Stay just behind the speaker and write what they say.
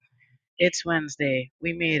It's Wednesday.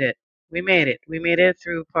 We made it. We made it. We made it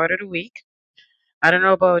through part of the week. I don't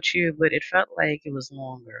know about you, but it felt like it was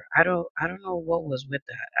longer. I don't know what was with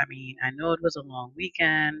that. I mean, I know it was a long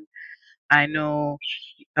weekend. I know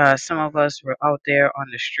some of us were out there on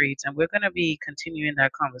the streets, and we're going to be continuing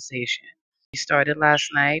that conversation. We started last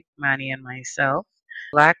night, Manny and myself,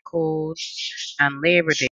 Black Code and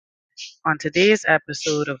Labor Day. On today's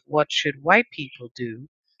episode of What Should White People Do,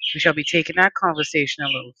 we shall be taking that conversation a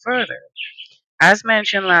little further. As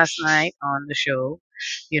mentioned last night on the show,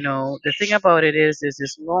 the thing about it is there's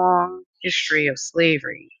this long history of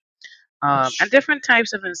slavery and different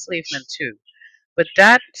types of enslavement too. But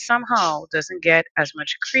that somehow doesn't get as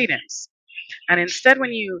much credence. And instead,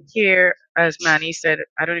 when you hear, as Manny said,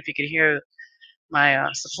 I don't know if you can hear my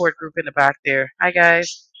support group in the back there. Hi,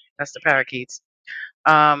 guys. That's the parakeets.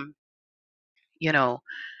 Um, you know,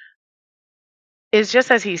 it's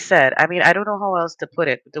just as he said. I mean, I don't know how else to put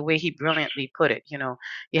it, but the way he brilliantly put it,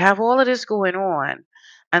 you have all of this going on,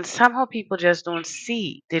 and somehow people just don't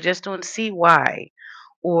see. They just don't see why,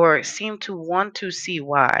 or seem to want to see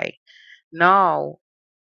why. Now,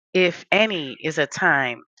 if any, is a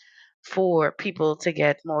time for people to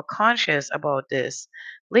get more conscious about this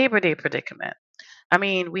Labor Day predicament. I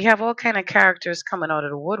mean, we have all kind of characters coming out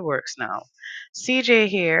of the woodworks now. CJ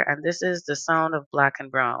here, and this is the sound of Black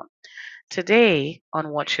and Brown. Today, on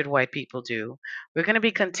What Should White People Do, we're going to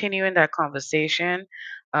be continuing that conversation.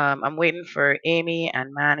 I'm waiting for Amy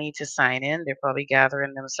and Manny to sign in. They're probably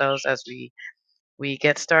gathering themselves as we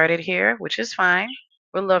get started here, which is fine.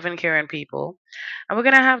 We're loving caring people. And we're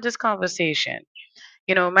going to have this conversation.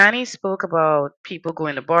 Manny spoke about people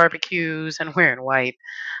going to barbecues and wearing white.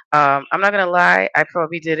 I'm not going to lie, I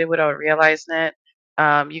probably did it without realizing it.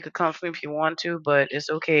 You could come for me if you want to, but it's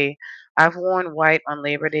okay. I've worn white on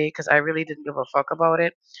Labor Day because I really didn't give a fuck about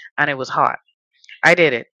it, and it was hot. I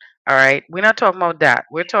did it. All right. We're not talking about that.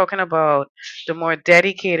 We're talking about the more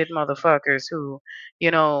dedicated motherfuckers who,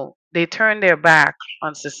 they turn their back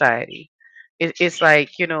on society. It's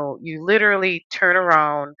like, you literally turn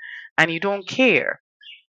around and you don't care.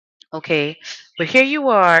 Okay. But here you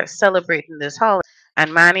are celebrating this holiday.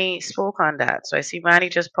 And Manny spoke on that. So I see Manny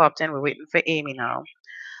just popped in. We're waiting for Amy now.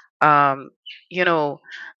 Um, you know,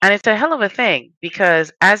 and it's a hell of a thing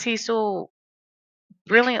because as he so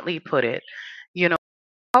brilliantly put it, you know,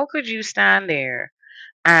 how could you stand there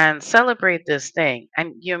and celebrate this thing?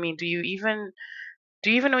 And do you even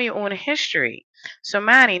know your own history? So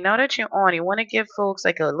Manny, now that you're on, you want to give folks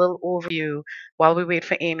like a little overview while we wait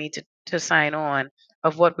for Amy to sign on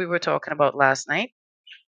of what we were talking about last night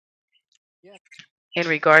Yeah, in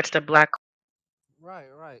regards to black.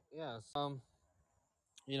 right. Yeah.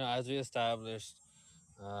 As we established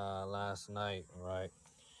last night, right?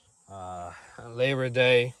 Uh, Labor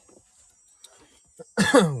Day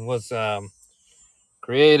was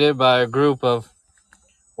created by a group of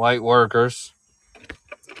white workers,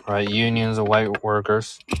 right? Unions of white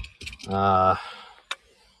workers, uh,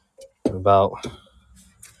 about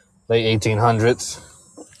late 1800s,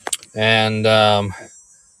 and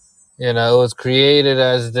it was created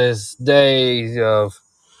as this day of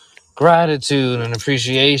gratitude and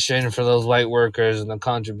appreciation for those white workers and the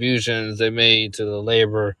contributions they made to the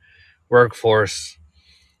labor workforce,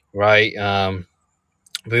 right?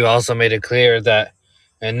 We also made it clear that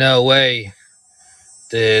in no way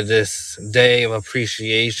did this day of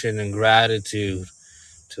appreciation and gratitude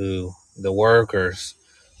to the workers,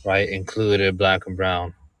 right, included black and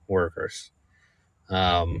brown workers.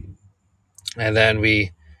 Um, and then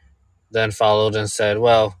we then followed and said,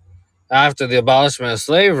 well, after the abolishment of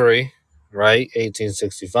slavery, right,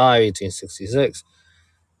 1865, 1866,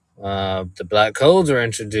 the black codes were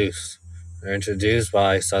introduced. They're introduced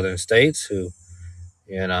by southern states who,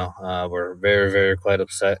 were very, very quite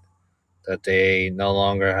upset that they no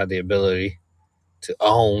longer had the ability to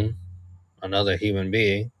own another human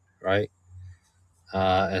being, right?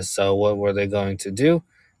 And so, what were they going to do?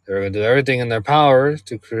 They were going to do everything in their power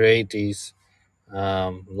to create these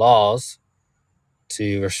laws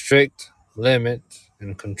to restrict, limit,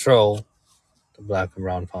 and control the black and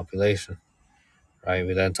brown population, right?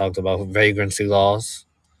 We then talked about vagrancy laws,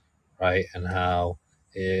 right, and how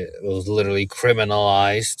it was literally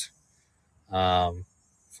criminalized um,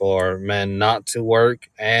 for men not to work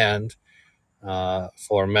and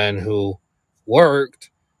for men who worked,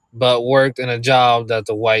 but worked in a job that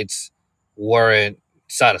the whites weren't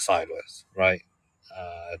satisfied with, right?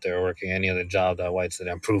 If they were working any other job that whites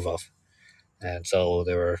didn't approve of. And so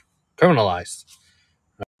they were criminalized.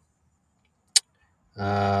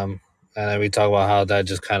 And then we talk about how that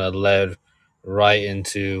just kind of led right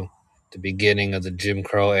into the beginning of the Jim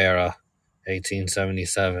Crow era,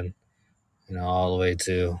 1877, all the way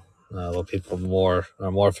to what people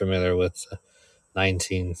are more familiar with,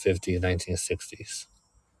 1950s, 1960s.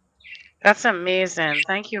 That's amazing.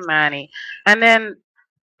 Thank you, Manny. And then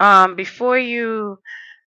before you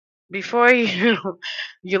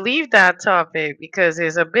you leave that topic because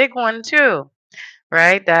there's a big one too,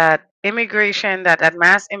 right? That immigration, that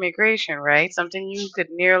mass immigration, right? Something you could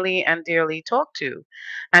nearly and dearly talk to.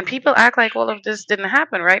 And people act like all of this didn't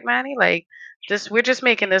happen, right, Manny? Like this, we're just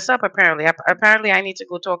making this up apparently. Apparently, I need to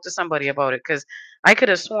go talk to somebody about it because I could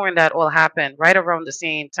have sworn that all happened right around the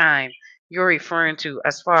same time you're referring to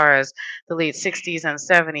as far as the late 60s and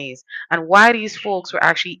 70s and why these folks were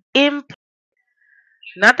actually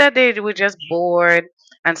not that they were just bored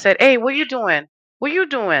and said, "Hey, what you doing? What you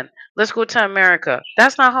doing? Let's go to America."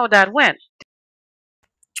 That's not how that went.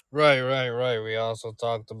 Right, right, right. We also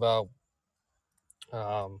talked about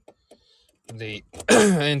um, the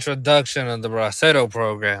introduction of the Bracero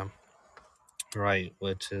program, right,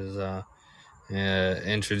 which is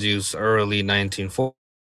introduced early 1940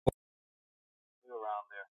 around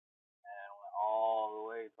there and went all the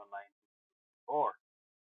way to 1904,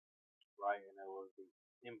 right? And it was the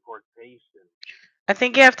importation, I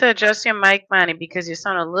think you have to adjust your mic, Manny, because you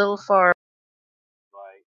sound a little far.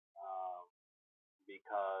 right?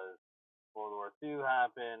 Because World War II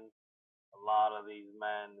happened, a lot of these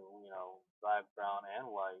men, black, brown, and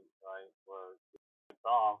white, right, were shipped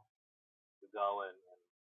off to go and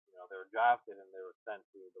they were drafted and they were sent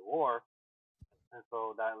to the war, and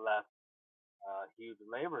so that left a huge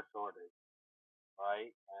labor shortage,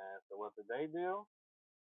 right? And so what did they do?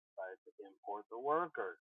 Tried to import the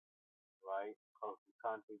workers, right? Closest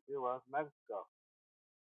country to us, Mexico.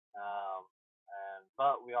 And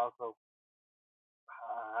but we also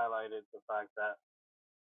highlighted the fact that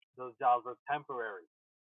those jobs were temporary.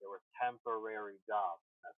 They were temporary jobs.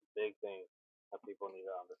 That's a big thing that people need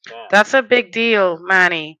to understand. That's a big deal,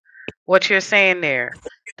 Manny, what you're saying there.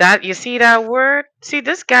 That you see that word? See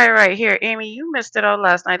this guy right here, Amy, you missed it out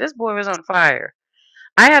last night. This boy was on fire.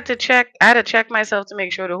 I had to check myself to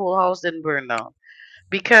make sure the whole house didn't burn down.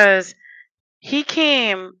 Because he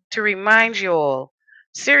came to remind you all,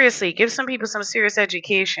 seriously, give some people some serious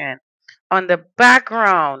education on the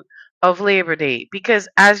background of Labor Day. Because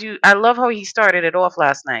I love how he started it off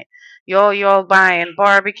last night. Y'all buying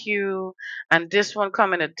barbecue, and this one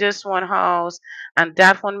coming to this one house, and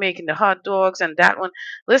that one making the hot dogs, and that one.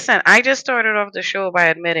 Listen, I just started off the show by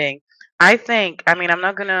admitting, I mean, I'm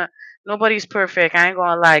not gonna, nobody's perfect. I ain't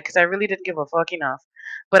gonna lie, because I really didn't give a fuck enough.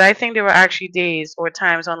 But I think there were actually days or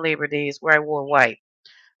times on Labor Days where I wore white,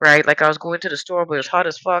 right? Like I was going to the store, but it was hot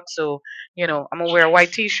as fuck, so I'm gonna wear a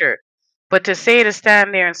white T-shirt. But to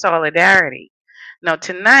stand there in solidarity. Now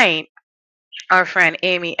tonight, our friend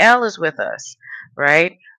Amy L is with us,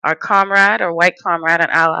 right? Our comrade, our white comrade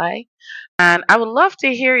and ally. And I would love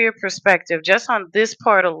to hear your perspective just on this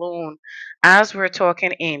part alone as we're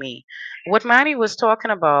talking, Amy. What Manny was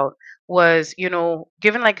talking about was,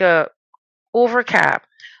 giving like a overcap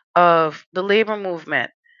of the labor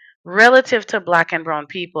movement relative to black and brown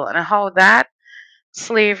people and how that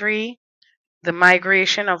slavery, the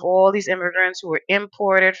migration of all these immigrants who were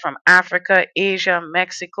imported from Africa, Asia,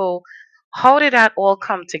 Mexico, how did that all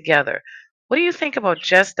come together? What do you think about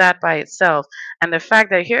just that by itself? And the fact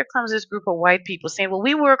that here comes this group of white people saying, well,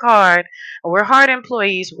 we work hard, and we're hard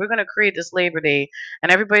employees, we're going to create this Labor Day,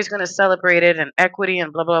 and everybody's going to celebrate it and equity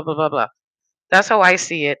and blah, blah, blah, blah, blah. That's how I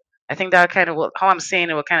see it. I think that kind of how I'm saying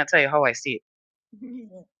it will kind of tell you how I see it.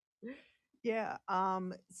 Yeah.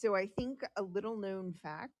 So I think a little known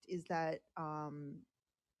fact is that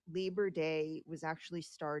Labor Day was actually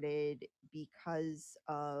started because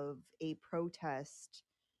of a protest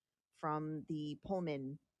from the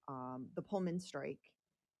Pullman strike.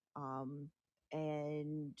 Um,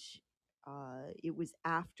 and it was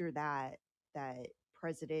after that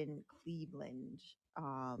President Cleveland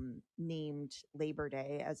named Labor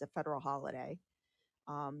Day as a federal holiday.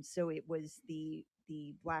 So it was the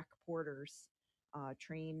black porters,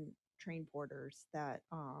 train porters that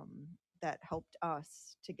helped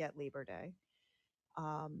us to get Labor Day.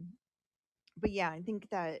 Um, but yeah, I think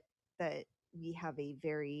that we have a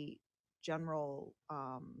very general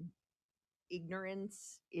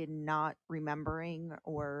ignorance in not remembering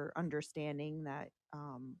or understanding that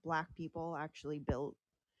black people actually built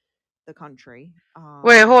the country.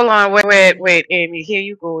 Wait, hold on. Wait, Amy. Here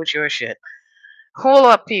you go with your shit. Hold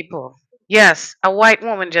up, people. Yes, a white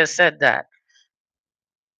woman just said that.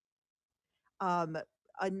 Um,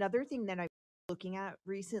 Another thing that I'm looking at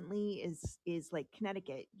recently is like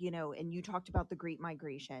Connecticut, and you talked about the Great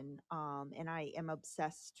Migration. And I am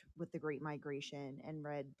obsessed with the Great Migration and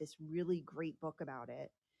read this really great book about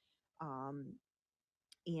it. Um,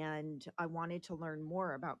 and I wanted to learn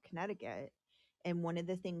more about Connecticut. And one of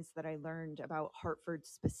the things that I learned about Hartford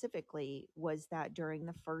specifically was that during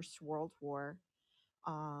the First World War,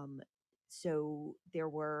 um, so there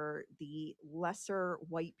were the lesser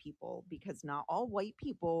white people, because not all white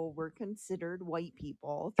people were considered white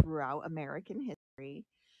people throughout American history.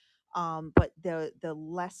 But the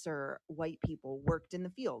lesser white people worked in the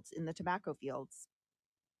fields, in the tobacco fields,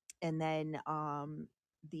 and then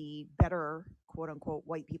the better quote unquote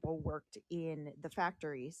white people worked in the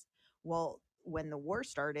factories. Well, when the war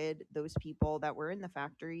started, those people that were in the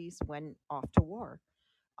factories went off to war.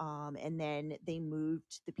 And then they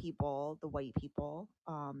moved the people, the white people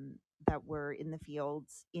that were in the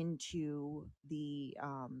fields, into the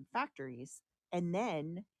factories. And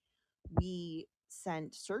then we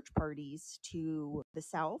sent search parties to the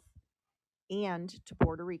South and to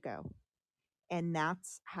Puerto Rico. And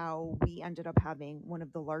that's how we ended up having one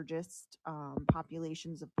of the largest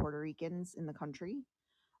populations of Puerto Ricans in the country,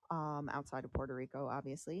 outside of Puerto Rico,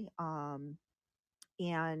 obviously.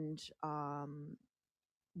 And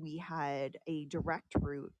we had a direct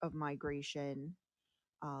route of migration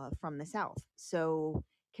from the South. So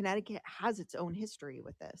Connecticut has its own history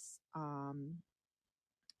with this.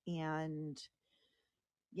 And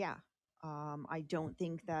yeah, I don't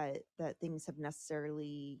think that things have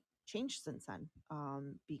necessarily changed since then,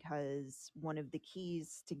 because one of the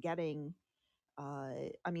keys to getting,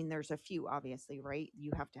 I mean, there's a few, obviously, right?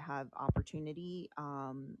 You have to have opportunity,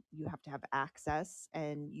 you have to have access,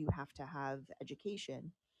 and you have to have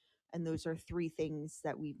education. And those are three things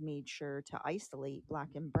that we've made sure to isolate Black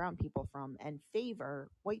and Brown people from and favor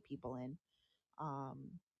white people in. Um,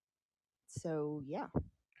 so yeah.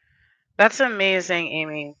 That's amazing,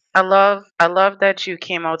 Amy. I love that you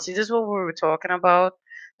came out. See, this is what we were talking about.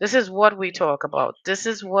 This is what we talk about. This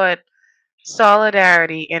is what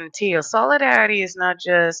solidarity entails. Solidarity is not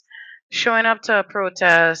just showing up to a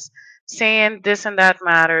protest, saying this and that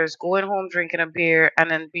matters, going home drinking a beer, and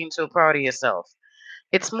then being so proud of yourself.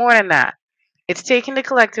 It's more than that. It's taking the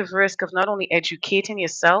collective risk of not only educating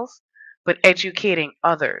yourself, but educating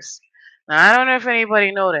others. Now, I don't know if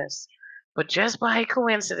anybody noticed, but just by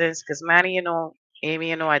coincidence, because Manny,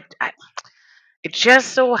 Amy, it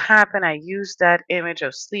just so happened I used that image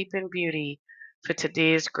of Sleeping Beauty for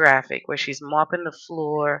today's graphic, where she's mopping the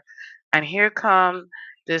floor, and here come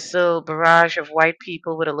this little barrage of white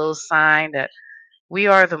people with a little sign that we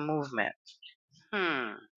are the movement.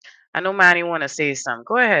 Hmm. I know Manny want to say something.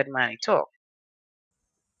 Go ahead, Manny. Talk.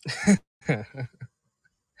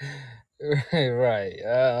 Right.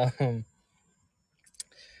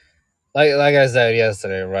 Like I said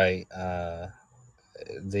yesterday, right?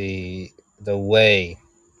 The the way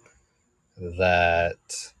that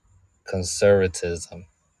conservatism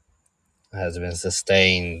has been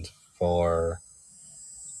sustained for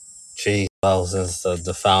well since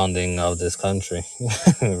the founding of this country,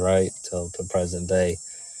 right, till the present day,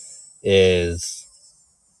 is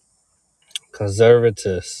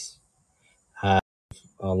conservatives have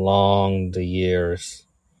along the years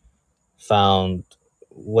found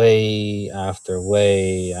way after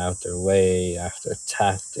way after way after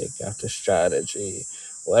tactic after strategy,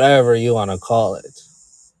 whatever you want to call it,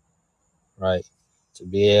 right, to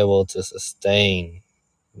be able to sustain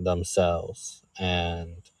themselves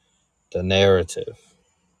and the narrative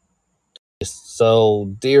is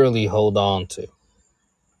so dearly hold on to,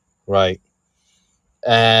 right?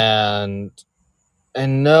 And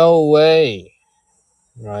in no way,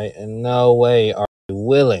 right, in no way are they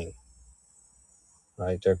willing,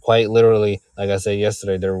 right? They're quite literally, like I said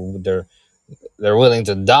yesterday, they're willing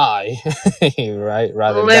to die, right?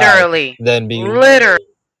 Rather die Literally. than be Literally.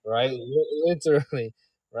 willing, right? Literally,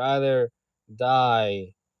 rather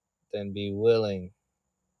die than be willing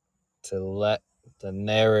to let the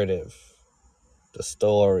narrative, the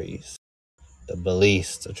stories, the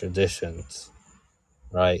beliefs, the traditions,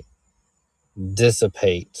 right,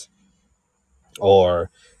 dissipate or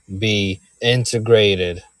be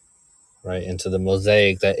integrated, right, into the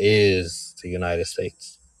mosaic that is the United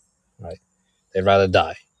States, right? They'd rather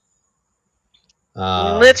die.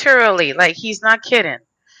 Um, Literally. Like, he's not kidding.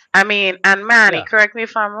 I mean, and Manny, yeah, correct me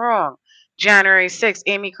if I'm wrong. January 6th,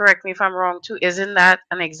 Amy, correct me if I'm wrong too. Isn't that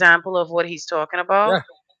an example of what he's talking about? yeah,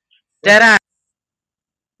 yeah, Dead eye.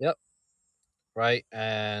 yep, right.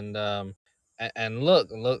 And look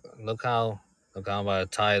how I'm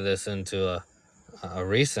about to tie this into a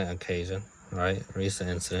recent occasion, right? Recent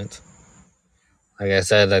incident. Like I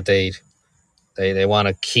said, that they want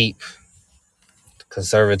to keep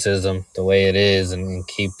conservatism the way it is and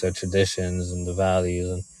keep the traditions and the values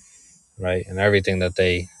and right and everything that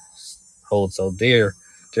they hold so dear.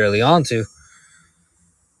 clearly onto,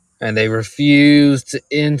 and they refuse to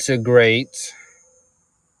integrate,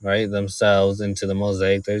 right, themselves into the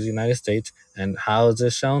mosaic. There's the United States, and how is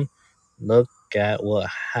this shown? Look at what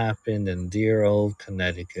happened in dear old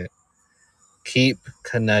Connecticut. Keep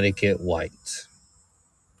Connecticut white,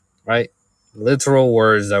 right? Literal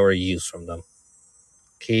words that were used from them.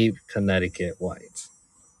 Keep Connecticut white.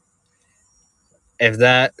 If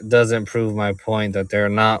that doesn't prove my point that they're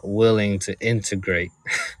not willing to integrate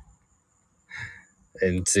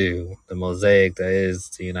into the mosaic that is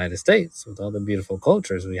the United States with all the beautiful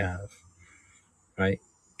cultures we have, right?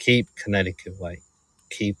 Keep Connecticut white.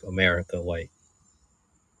 Keep America white,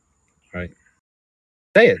 right?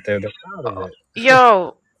 Say it. They're proud of it.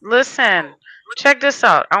 Yo, listen, check this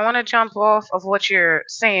out. I want to jump off of what you're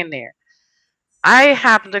saying there. I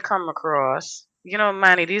happen to come across,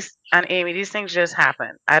 Manny, these and Amy, these things just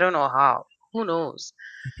happen. I don't know how. Who knows?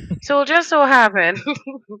 So it just so happened,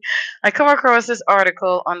 I come across this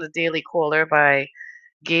article on the Daily Caller by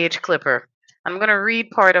Gage Clipper. I'm going to read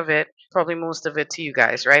part of it, probably most of it to you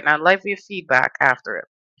guys, right? And I'd like your feedback after it.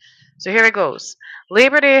 So here it goes.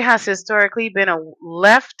 Labor Day has historically been a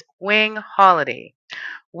left wing holiday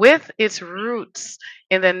with its roots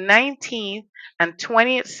in the 19th and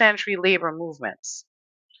 20th century labor movements.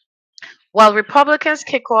 While Republicans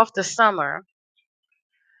kick off the summer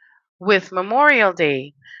with Memorial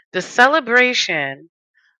Day, the celebration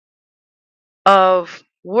of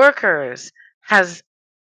workers has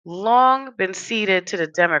long been ceded to the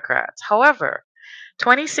Democrats. However,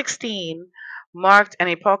 2016 marked an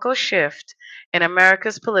epochal shift in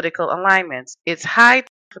America's political alignments. It's high time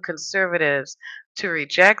for conservatives to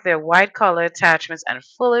reject their white collar attachments and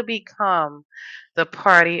fully become the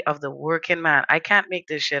party of the working man. I can't make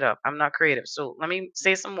this shit up. I'm not creative. So let me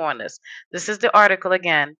say some more on this. This is the article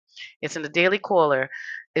again. It's in the Daily Caller.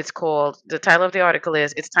 The title of the article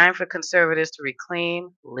is It's Time for Conservatives to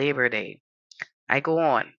Reclaim Labor Day. I go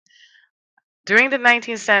on. During the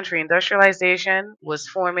 19th century, industrialization was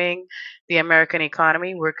forming the American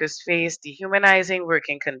economy. Workers faced dehumanizing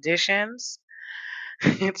working conditions.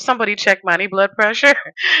 Somebody check my blood pressure.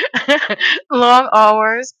 Long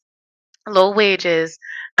hours, low wages,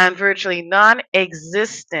 and virtually non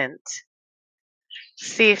existent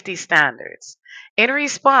safety standards. In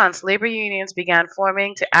response, labor unions began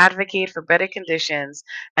forming to advocate for better conditions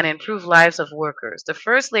and improve lives of workers. The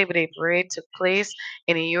first Labor Day parade took place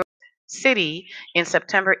in New York City in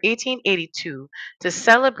September 1882 to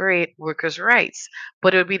celebrate workers' rights,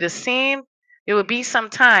 but it would be some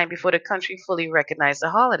time before the country fully recognized the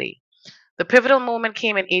holiday. The pivotal moment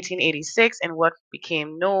came in 1886 in what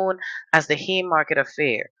became known as the Haymarket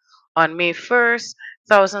Affair. On May 1st,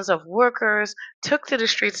 thousands of workers took to the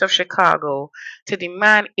streets of Chicago to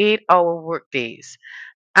demand 8-hour workdays.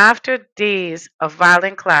 After days of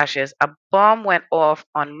violent clashes, a bomb went off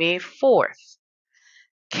on May 4th,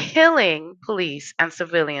 killing police and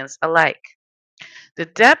civilians alike. The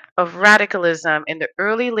depth of radicalism in the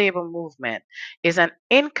early labor movement is an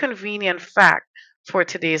inconvenient fact for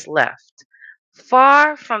today's left.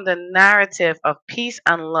 Far from the narrative of peace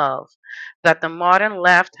and love that the modern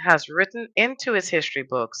left has written into its history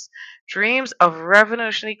books, dreams of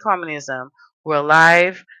revolutionary communism were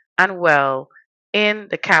alive and well in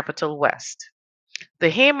the capital West. The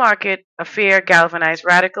Haymarket Affair galvanized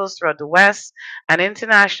radicals throughout the West, and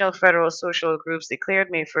international federal social groups declared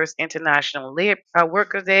May 1st International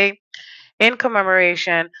Workers' Day in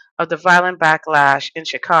commemoration of the violent backlash in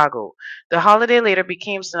Chicago. The holiday later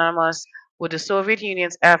became synonymous with the Soviet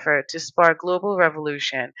Union's effort to spark global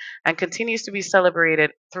revolution and continues to be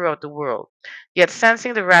celebrated throughout the world. Yet,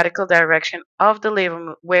 sensing the radical direction of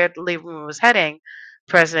where the labor movement was heading,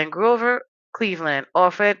 President Grover Cleveland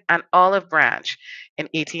offered an olive branch. In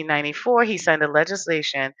 1894, he signed a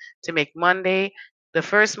legislation to make Monday, the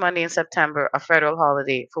first Monday in September, a federal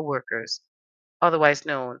holiday for workers, otherwise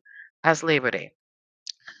known as Labor Day.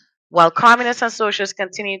 While communists and socialists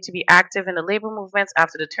continued to be active in the labor movements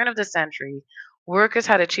after the turn of the century, workers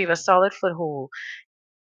had achieved a solid foothold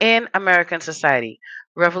in American society.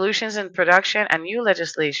 Revolutions in production and new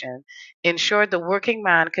legislation ensured the working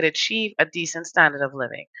man could achieve a decent standard of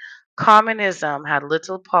living. Communism had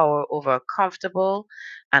little power over a comfortable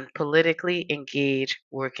and politically engaged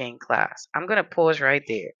working class. I'm going to pause right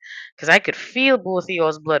there because I could feel both of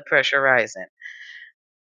y'all's blood pressure rising.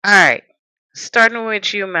 All right. Starting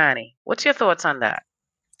with you, Manny. What's your thoughts on that?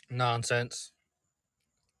 Nonsense.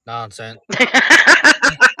 Nonsense.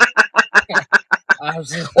 Well,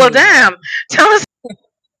 Absolutely. damn. Tell us.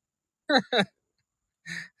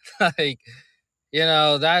 Like,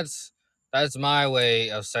 that's my way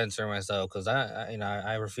of censoring myself because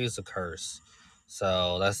I refuse to curse.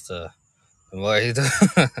 So that's the way.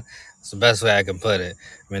 It's the best way I can put it.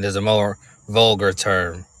 I mean, there's a more vulgar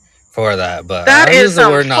term for that, but That I'll is use the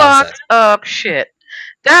some word nonsense. fucked up shit.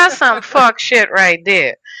 That's some fuck shit right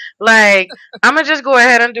there. Like, I'm gonna just go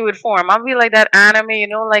ahead and do it for him. I'll be like that anime,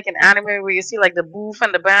 like an anime where you see like the boof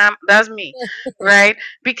and the bam. That's me, right?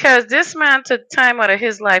 Because this man took time out of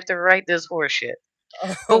his life to write this horse shit.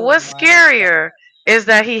 But Oh what's my god. scarier is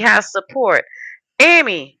that he has support.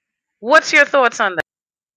 Amy, what's your thoughts on that?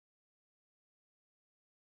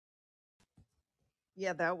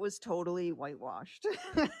 Yeah, that was totally whitewashed.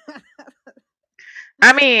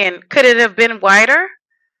 I mean, could it have been wider?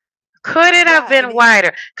 Could it have Yeah, been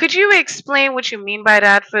wider? Could you explain what you mean by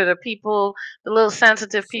that for the people, the little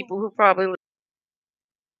sensitive so people who probably.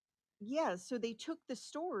 yeah, so they took the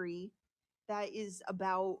story that is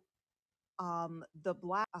about the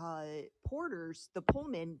black porters, the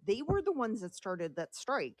Pullman. They were the ones that started that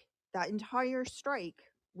strike. That entire strike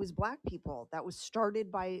was black people. That was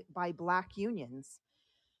started by black unions.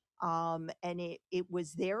 And it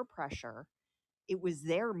was their pressure. It was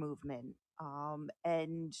their movement.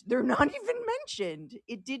 And they're not even mentioned.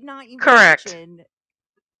 It did not even Correct. mention.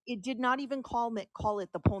 It did not even call it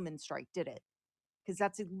the Pullman strike, did it? Because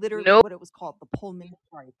that's literally Nope. what it was called, the Pullman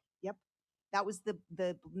strike. Yep, that was the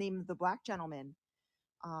name of the black gentleman.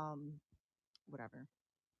 Um, whatever.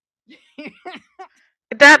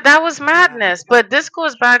 That was Yeah, madness. But this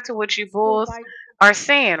goes back to what you so both by are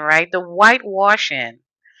saying, right? The whitewashing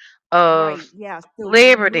of right, yeah, so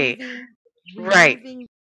Labor Day. Right. removing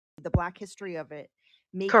the black history of it,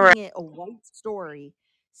 making Correct. it a white story,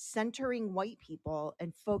 centering white people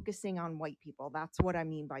and focusing on white people. That's what I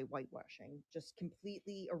mean by whitewashing. Just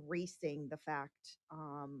completely erasing the fact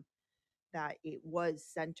that it was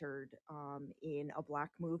centered in a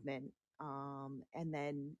black movement. And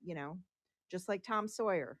then, just like Tom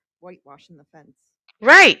Sawyer, whitewashing the fence.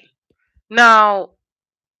 Right. Now,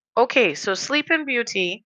 okay, so Sleeping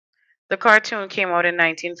Beauty, the cartoon came out in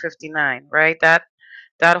 1959, right? That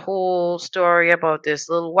whole story about this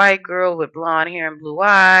little white girl with blonde hair and blue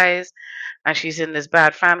eyes, and she's in this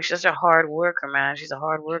bad family. She's just a hard worker, man. She's a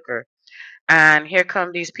hard worker. And here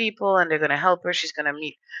come these people, and they're gonna help her. She's gonna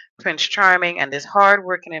meet Prince Charming, and this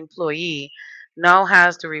hardworking employee now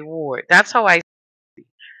has the reward. That's how I,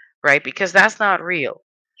 right? Because that's not real.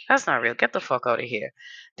 That's not real. Get the fuck out of here.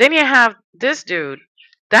 Then you have this dude.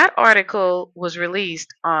 That article was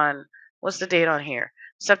released on, what's the date on here?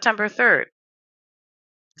 September 3rd.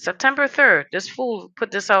 September 3rd. This fool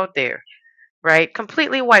put this out there, right?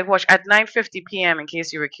 Completely whitewashed at 9:50 p.m. in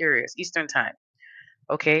case you were curious, Eastern Time.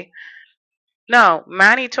 Okay? No,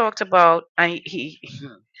 Manny talked about, and he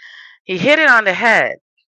hit it on the head,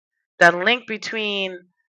 that link between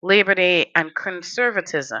Labor Day and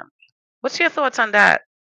conservatism. What's your thoughts on that?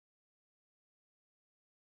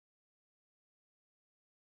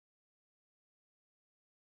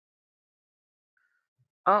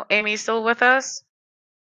 Oh, Amy, still with us?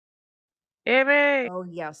 Amy. Oh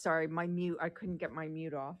yeah, sorry, my mute. I couldn't get my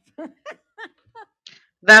mute off.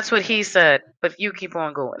 That's what he said, but you keep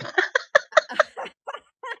on going.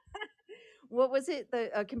 What was it?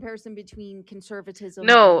 The comparison between conservatism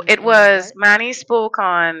No, it and was what? Manny spoke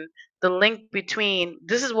on the link between,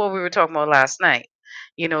 this is what we were talking about last night.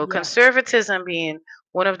 Yes. Conservatism being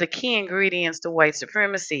one of the key ingredients to white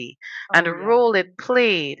supremacy and Oh the yeah. role it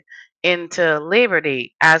played into Labor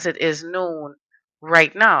Day as it is known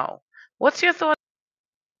right now. What's your thought?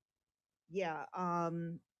 Yeah.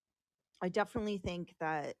 I definitely think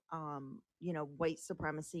that white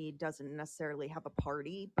supremacy doesn't necessarily have a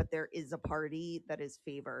party, but there is a party that is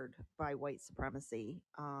favored by white supremacy.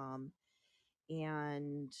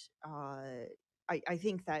 And I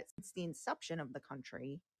think that since the inception of the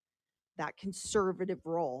country, that conservative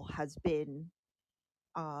role has been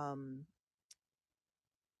um,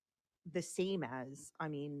 the same as, I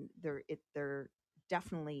mean, they're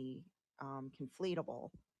definitely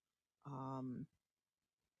conflatable. Um,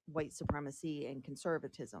 White supremacy and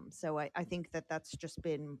conservatism. So I think that that's just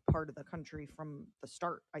been part of the country from the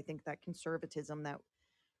start. I think that conservatism that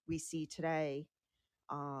we see today,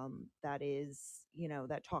 that is,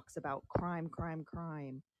 that talks about crime, crime,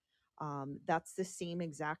 crime. That's the same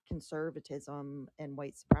exact conservatism and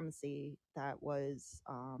white supremacy that was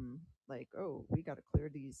like, oh, we got to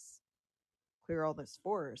clear all this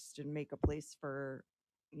forest and make a place for,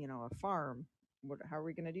 a farm. How are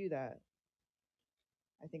we going to do that?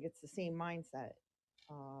 I think it's the same mindset.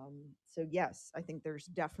 So yes, I think there's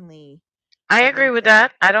definitely I a agree link with there.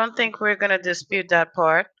 that. I don't think we're going to dispute that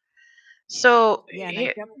part. So, Yeah, and I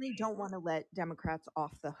definitely don't want to let Democrats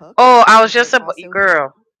off the hook oh, I was because I just about, also think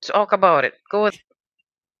girl, talk about it. Go with.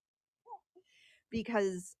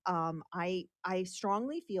 because I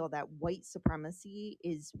strongly feel that white supremacy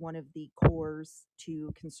is one of the cores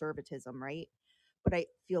to conservatism, right? But I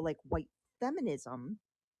feel like white feminism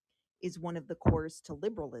is one of the cores to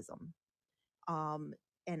liberalism. Um,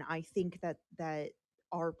 and I think that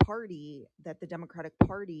our party, that the Democratic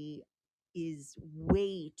Party, is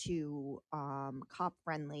way too cop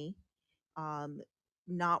friendly, um,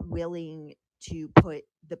 not willing to put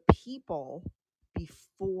the people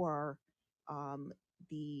before um,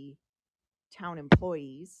 the town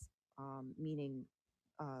employees, meaning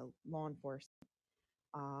law enforcement,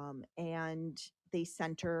 and they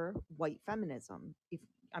center white feminism. If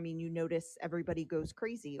I mean, you notice everybody goes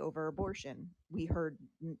crazy over abortion. We heard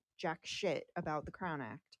jack shit about the Crown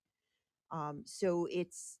Act. So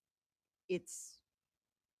it's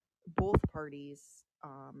both parties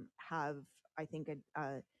have, I think,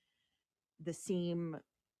 the same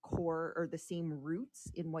core or the same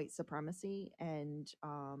roots in white supremacy, and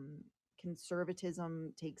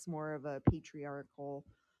conservatism takes more of a patriarchal,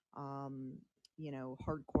 um,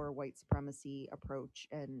 hardcore white supremacy approach,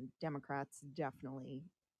 and Democrats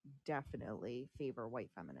definitely favor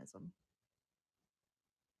white feminism.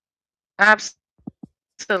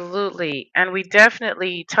 Absolutely. And we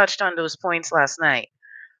definitely touched on those points last night,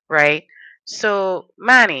 right? So,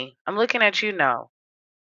 Manny, I'm looking at you now.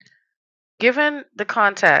 Given the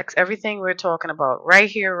context, everything we're talking about right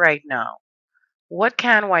here, right now, what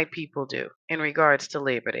can white people do in regards to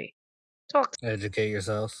Labor Day? Talk Educate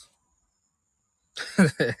yourselves.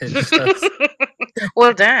 to It's just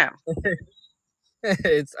Well, damn.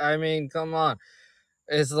 it's I mean, come on.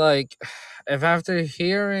 It's like if after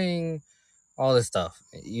hearing all this stuff,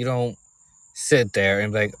 you don't sit there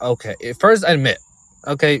and be like, okay, first admit.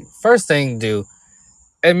 Okay, first thing do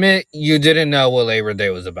admit you didn't know what Labor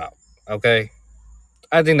Day was about. Okay?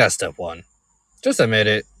 I think that's step one. Just admit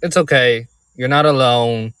it. It's okay. You're not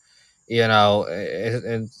alone. You know,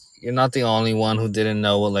 you're not the only one who didn't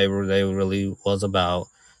know what Labor Day really was about.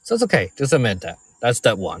 So it's okay. Just admit that. That's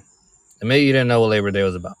step one. Admit you didn't know what Labor Day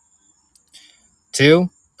was about. Two,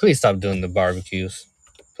 please stop doing the barbecues.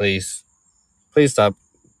 Please. Please stop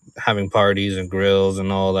having parties and grills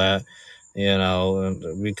and all that. You know,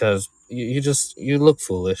 because you look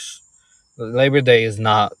foolish. Labor Day is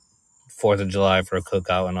not 4th of July for a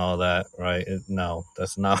cookout and all that, right? No,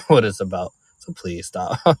 that's not what it's about. So please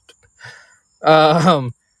stop.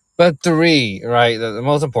 um, but three, right? The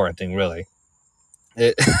most important thing, really,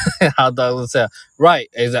 it, how Douglas said, right?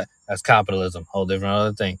 Exactly. That's capitalism. Whole different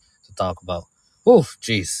other thing to talk about. Oof,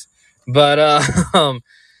 jeez. But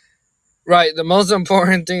right. The most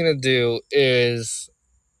important thing to do is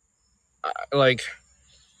like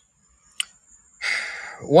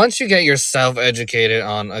once you get yourself educated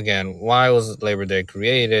on again why was Labor Day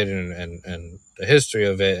created and the history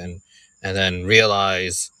of it and then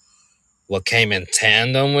realize what came in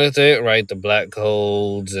tandem with it, right? The black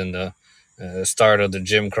codes and the start of the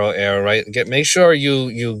Jim Crow era, right? Make sure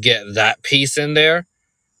you get that piece in there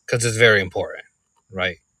because it's very important,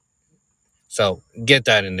 right? So get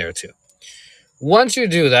that in there too. Once you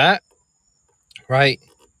do that, right,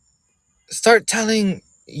 start telling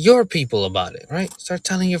your people about it, right? Start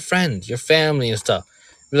telling your friends, your family and stuff.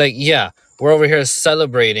 Be like, yeah, we're over here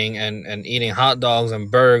celebrating and eating hot dogs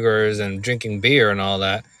and burgers and drinking beer and all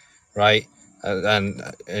that, right?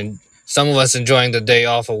 And some of us enjoying the day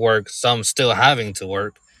off of work, some still having to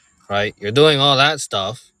work, right? You're doing all that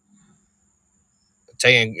stuff,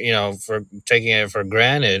 taking it for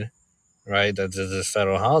granted, right? That this is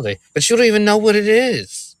federal holiday, but you don't even know what it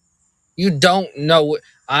is. You don't know what.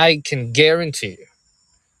 I can guarantee you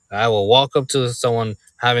I will walk up to someone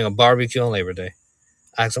having a barbecue on Labor Day.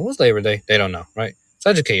 Ask them, what's Labor Day? They don't know, right?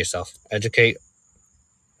 So educate yourself. Educate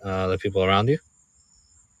the people around you,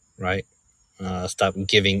 right? Stop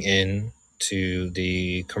giving in to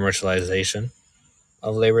the commercialization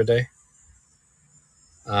of Labor Day.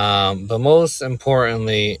 But most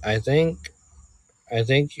importantly, I think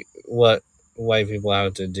what white people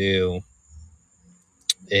have to do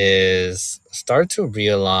is start to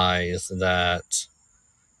realize that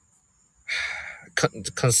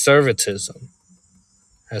conservatism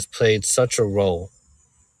has played such a role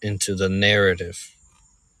into the narrative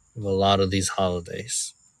of a lot of these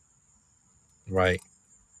holidays, right?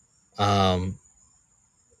 Um,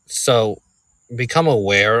 so become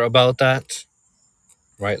aware about that,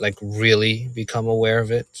 right? Like really become aware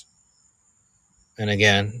of it. And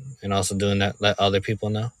again, and also doing that, let other people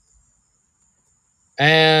know.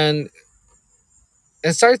 And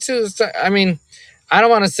I mean, I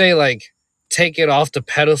don't want to say like take it off the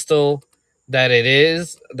pedestal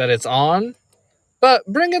that it's on, but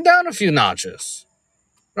bring it down a few notches,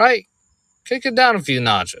 right? Kick it down a few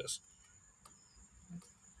notches,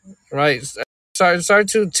 right? Start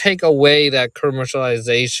to take away that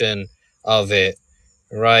commercialization of it,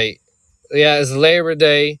 right? Yeah, it's Labor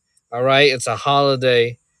Day, all right. It's a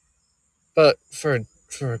holiday, but for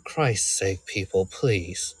Christ's sake, people,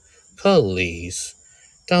 please,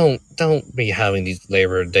 don't be having these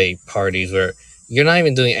Labor Day parties where you're not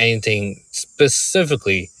even doing anything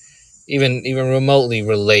specifically, even remotely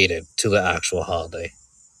related to the actual holiday.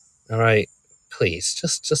 All right, please,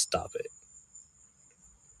 just stop it.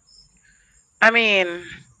 I mean,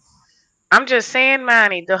 I'm just saying,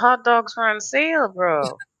 Manny, the hot dogs were on sale, bro.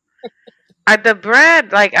 The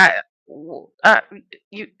bread, like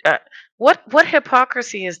you, what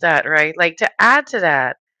hypocrisy is that, right? Like to add to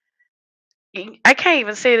that, I can't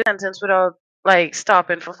even say the sentence without like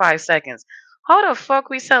stopping for 5 seconds. How the fuck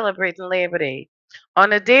we celebrating Labor Day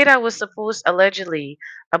on a day that was supposed allegedly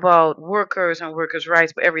about workers and workers'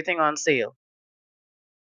 rights, but everything on sale?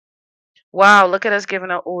 Wow, look at us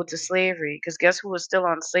giving an ode to slavery. Because guess who was still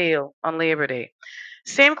on sale on Labor Day?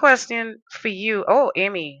 Same question for you. Oh,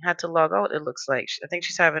 Amy had to log out, it looks like. I think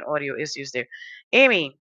she's having audio issues there.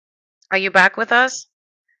 Amy, are you back with us?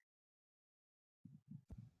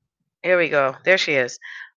 Here we go. There she is.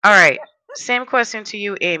 All right. Same question to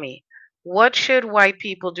you, Amy. What should white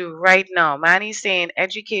people do right now? Manny's saying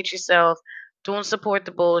educate yourself. Don't support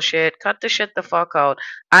the bullshit. Cut the shit the fuck out.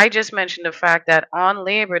 I just mentioned the fact that on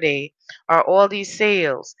Labor Day are all these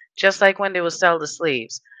sales, just like when they would sell the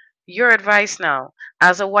slaves. Your advice now,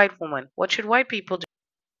 as a white woman, what should white people do?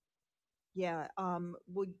 Yeah,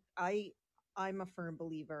 would I'm a firm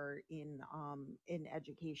believer in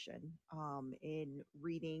education, in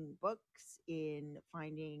reading books, in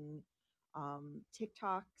finding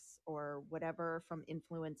TikToks or whatever from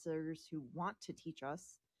influencers who want to teach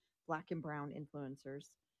us, black and brown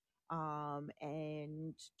influencers,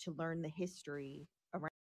 and to learn the history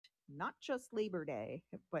around not just Labor Day,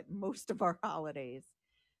 but most of our holidays,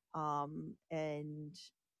 and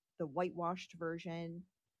the whitewashed version,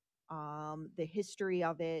 the history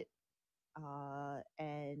of it,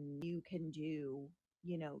 and you can do,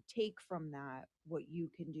 take from that what you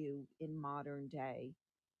can do in modern day.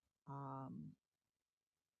 Um,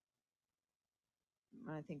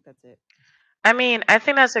 I think that's it. I mean, I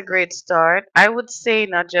think that's a great start. I would say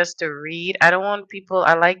not just to read. I don't want people,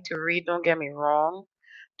 I like to read, don't get me wrong.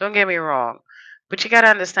 Don't get me wrong. But you gotta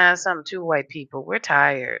understand something too, white people. We're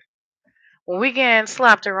tired. When we get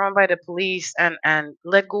slapped around by the police and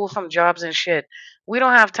let go from jobs and shit, we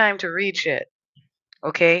don't have time to read shit.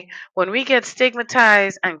 Okay? When we get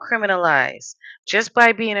stigmatized and criminalized just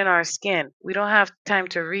by being in our skin, we don't have time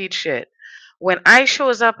to read shit. When I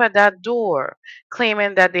shows up at that door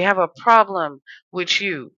claiming that they have a problem with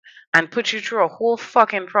you and put you through a whole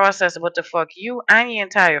fucking process about the fuck you and your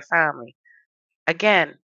entire family,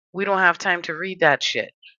 again, we don't have time to read that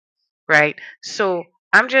shit, right? So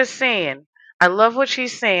I'm just saying, I love what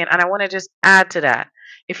she's saying, and I want to just add to that.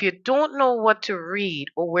 If you don't know what to read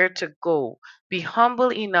or where to go, be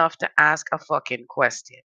humble enough to ask a fucking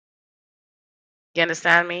question. You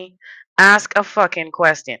understand me? Ask a fucking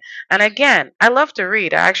question. And again, I love to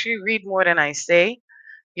read. I actually read more than I say.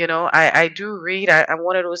 I do read. I'm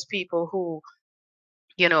one of those people who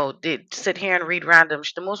they sit here and read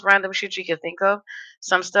the most random shit you can think of.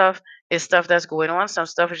 Some stuff is stuff that's going on. Some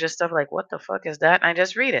stuff is just stuff like, what the fuck is that? And I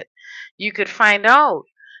just read it. You could find out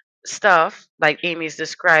stuff like Amy's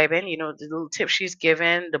describing, the little tips she's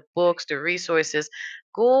given, the books, the resources.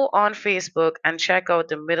 Go on Facebook and check out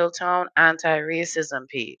the Middletown Anti-Racism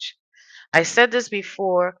page. I said this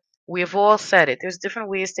before. We've all said it. There's different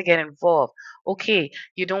ways to get involved. Okay,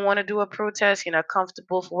 you don't want to do a protest, you're not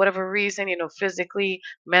comfortable for whatever reason, physically,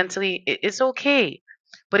 mentally, it's okay.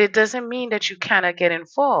 But it doesn't mean that you cannot get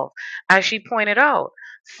involved. As she pointed out,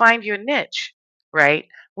 find your niche, right?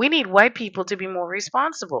 We need white people to be more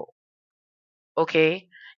responsible. Okay,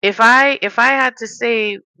 if I had to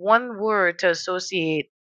say one word to associate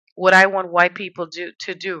what I want white people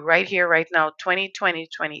to do right here, right now, 2020,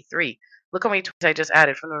 23. Look how many tweets I just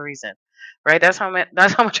added for no reason, right? That's how much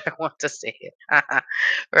I want to say it,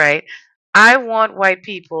 right? I want white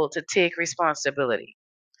people to take responsibility.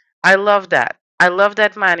 I love that. I love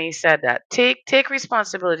that Manny said that. Take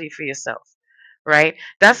responsibility for yourself, right?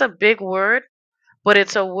 That's a big word, but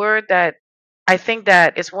it's a word that I think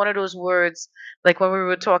that it's one of those words like when we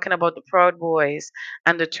were talking about the Proud Boys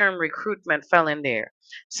and the term recruitment fell in there.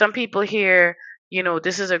 Some people hear,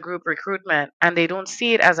 this is a group recruitment and they don't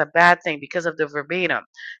see it as a bad thing because of the verbatim.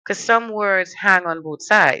 Because some words hang on both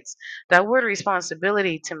sides. That word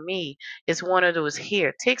responsibility to me is one of those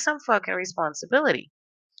here. Take some fucking responsibility,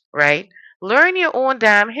 right? Learn your own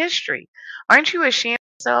damn history. Aren't you ashamed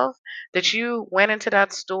of yourself that you went into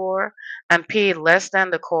that store and paid less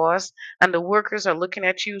than the cost, and the workers are looking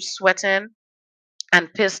at you sweating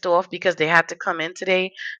and pissed off because they had to come in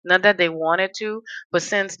today? Not that they wanted to, but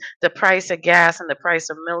since the price of gas and the price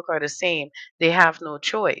of milk are the same, they have no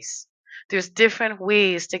choice. There's different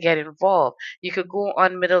ways to get involved. You could go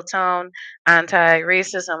on Middletown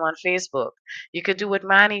Anti-Racism on Facebook. You could do what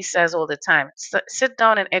Manny says all the time. Sit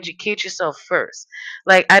down and educate yourself first.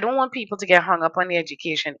 Like, I don't want people to get hung up on the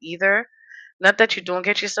education either. Not that you don't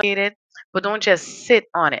get yourself educated, but don't just sit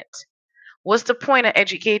on it. What's the point of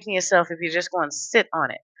educating yourself if you're just going to sit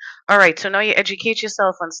on it? All right, so now you educate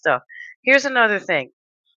yourself on stuff. Here's another thing,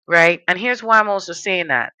 right? And here's why I'm also saying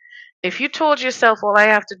that. If you told yourself, all I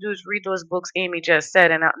have to do is read those books Amy just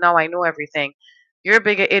said, and now I know everything, you're a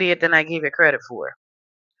bigger idiot than I gave you credit for.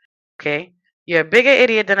 Okay? You're a bigger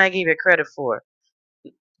idiot than I gave you credit for.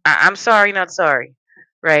 I'm sorry, not sorry.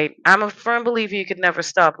 Right? I'm a firm believer you could never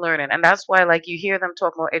stop learning. And that's why, like, you hear them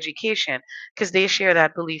talk about education because they share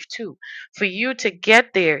that belief too. For you to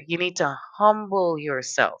get there, you need to humble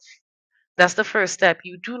yourself. That's the first step.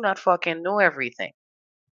 You do not fucking know everything.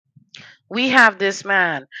 We have this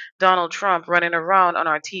man, Donald Trump, running around on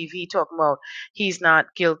our TV talking about he's not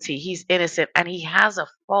guilty, he's innocent, and he has a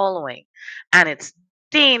following, and it's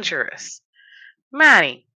dangerous.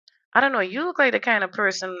 Manny, I don't know, you look like the kind of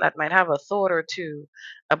person that might have a thought or two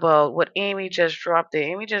about what Amy just dropped there.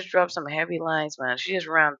 Amy just dropped some heavy lines, man. She just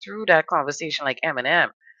ran through that conversation like Eminem,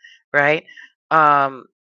 right? Um,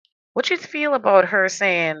 what you feel about her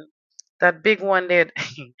saying that big one did?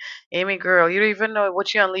 Amy girl, you don't even know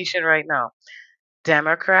what you're unleashing right now.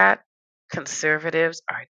 Democrat conservatives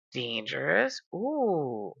are dangerous.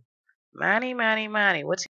 Ooh, Manny,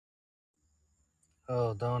 what's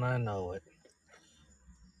Oh, don't I know it?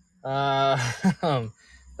 Uh,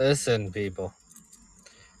 listen, people.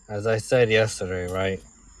 As I said yesterday, right?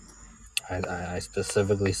 I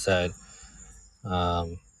specifically said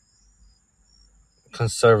um,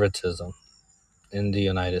 conservatism in the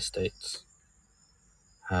United States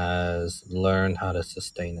has learned how to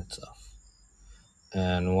sustain itself.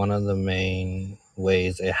 And one of the main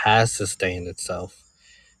ways it has sustained itself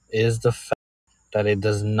is the fact that it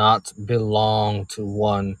does not belong to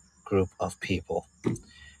one group of people.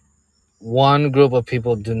 One group of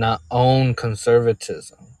people do not own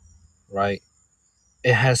conservatism, right?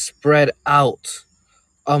 It has spread out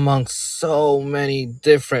amongst so many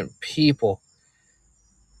different people.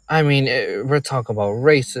 I mean, we're talking about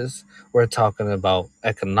races, we're talking about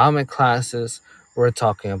economic classes, we're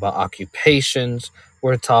talking about occupations,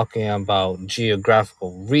 we're talking about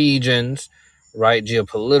geographical regions, right?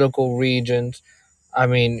 Geopolitical regions. I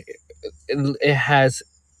mean, it has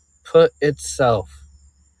put itself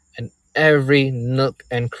in every nook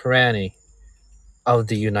and cranny of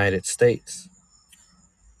the United States.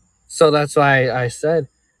 So that's why I said,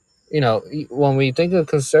 when we think of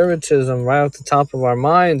conservatism, right off the top of our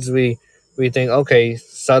minds, we think, okay,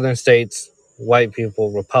 southern states, white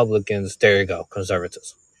people, Republicans, there you go,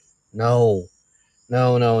 conservatism. No,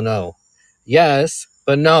 no, no, no. Yes,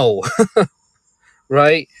 but no,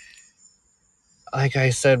 right? Like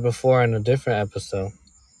I said before in a different episode,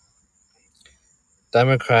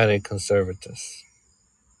 Democratic conservatives,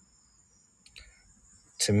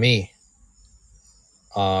 to me,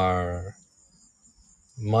 are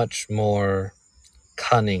much more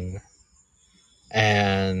cunning,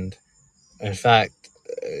 and in fact,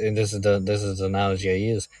 and this is the analogy I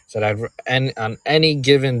use. So on any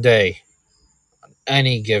given day,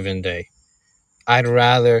 I'd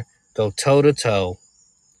rather go toe to toe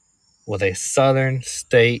with a Southern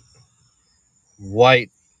state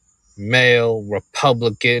white male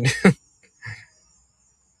Republican,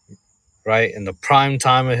 right in the prime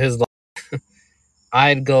time of his life.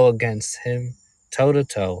 I'd go against him toe to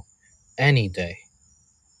toe any day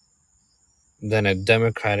than a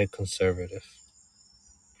Democratic conservative,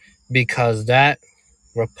 because that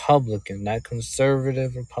Republican, that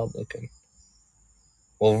conservative Republican,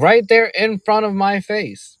 well, right there in front of my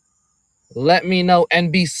face, let me know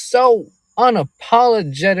and be so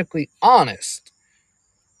unapologetically honest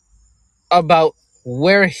about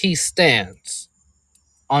where he stands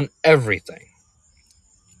on everything.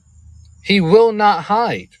 He will not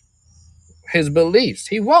hide his beliefs.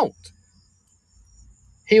 He won't.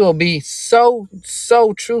 He will be so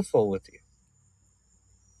truthful with you.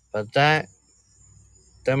 But that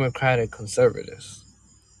Democratic conservatives,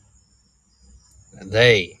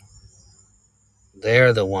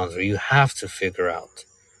 they're the ones where you have to figure out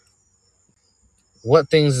what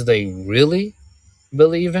things they really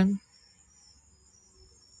believe in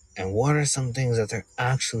And what are some things that they're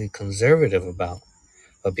actually conservative about?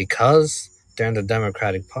 But because they're in the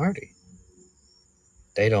Democratic Party,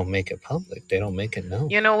 they don't make it public. They don't make it known.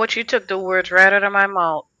 You know what? You took the words right out of my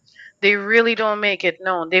mouth. They really don't make it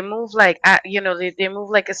known. They move like, they move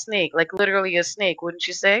like a snake, like literally a snake, wouldn't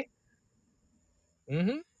you say?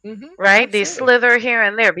 Right? They Absolutely. slither here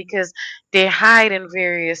and there because they hide in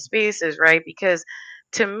various spaces, right? Because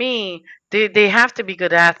to me, they have to be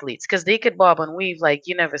good athletes because they could bob and weave like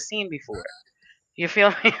you never seen before. You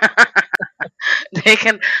feel me? They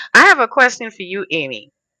can. I have a question for you,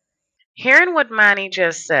 Amy. Hearing what Manny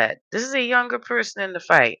just said, this is a younger person in the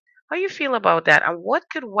fight. How you feel about that? And what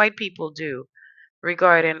could white people do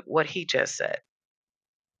regarding what he just said?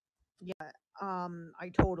 Yeah, I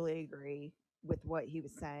totally agree with what he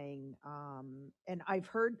was saying. And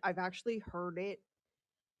I've actually heard it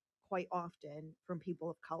quite often from people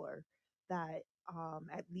of color that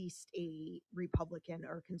at least a Republican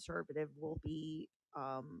or conservative will be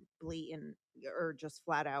blatant or just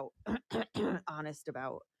flat out honest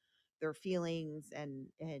about their feelings and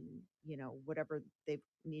whatever they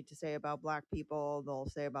need to say about black people they'll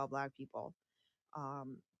say about black people.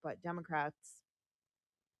 But Democrats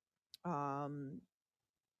um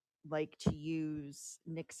like to use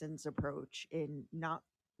Nixon's approach in not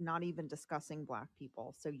even discussing black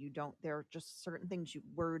people. So you don't there are just certain things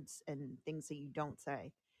words and things that you don't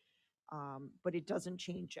say. But it doesn't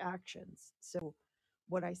change actions. So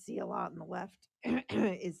what I see a lot on the left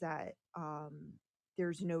is that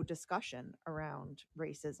there's no discussion around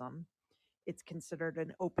racism. It's considered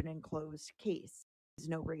an open and closed case. There's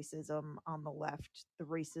no racism on the left. The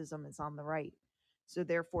racism is on the right. So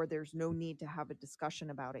therefore, there's no need to have a discussion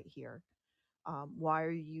about it here. Why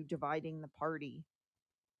are you dividing the party?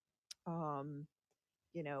 Um,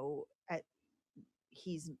 at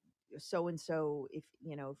he's so and so. If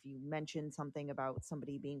you mention something about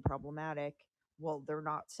somebody being problematic, well, they're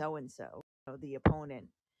not so and so, the opponent.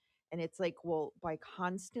 And it's like, well, by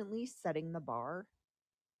constantly setting the bar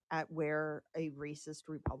at where a racist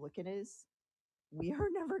Republican is, we are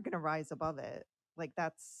never going to rise above it. Like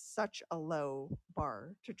that's such a low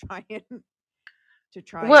bar to try and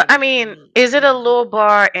Well, I mean, meet, is it a low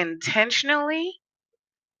bar intentionally?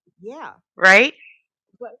 Yeah, Right?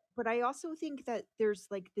 but I also think that there's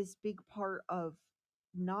like this big part of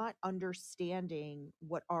not understanding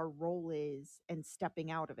what our role is and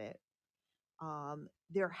stepping out of it.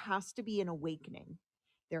 There has to be an awakening.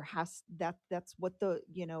 That's what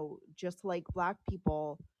just like black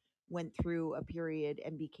people went through a period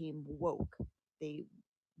and became woke. They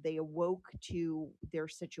they awoke to their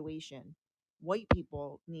situation. White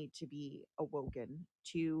people need to be awoken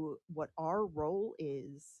to what our role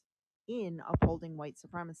is in upholding white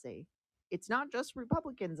supremacy. It's not just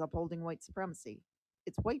Republicans upholding white supremacy,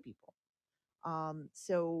 it's white people.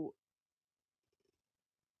 So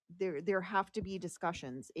there have to be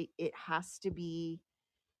discussions. It has to be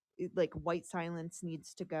like white silence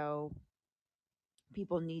needs to go.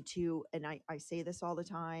 People need to, and I say this all the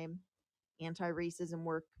time, anti-racism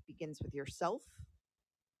work begins with yourself,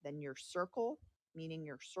 then your circle, meaning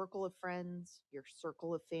your circle of friends, your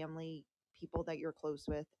circle of family, people that you're close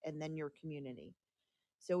with, and then your community.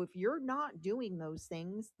 So if you're not doing those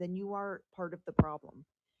things, then you are part of the problem.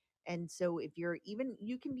 And so if you're even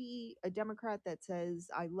you can be a Democrat that says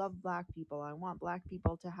I love black people, I want black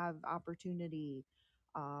people to have opportunity.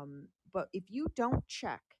 But if you don't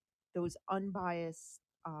check those unbiased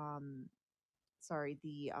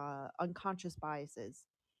the unconscious biases,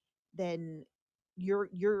 then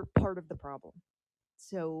you're part of the problem.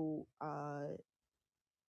 So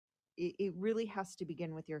it really has to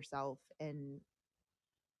begin with yourself. And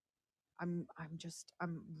I'm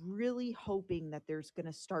really hoping that there's going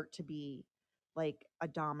to start to be like a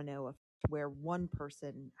domino effect where one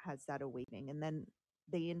person has that awakening and then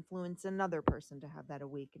they influence another person to have that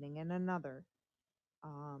awakening and another.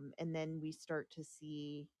 And then we start to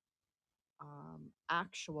see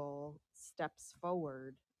actual steps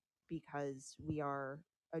forward because we are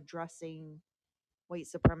addressing white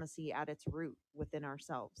supremacy at its root within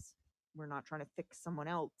ourselves. We're not trying to fix someone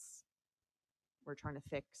else. We're trying to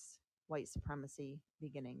fix white supremacy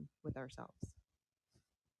beginning with ourselves.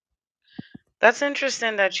 That's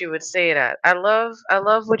interesting that you would say that. I love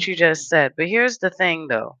what you just said. But here's the thing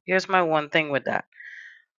though. Here's my one thing with that.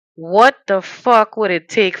 What the fuck would it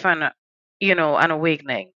take for an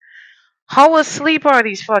awakening? How asleep are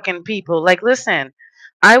these fucking people? Like, listen,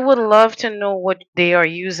 I would love to know what they are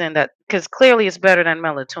using that, because clearly it's better than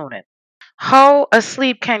melatonin. How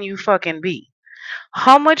asleep can you fucking be?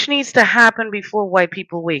 How much needs to happen before white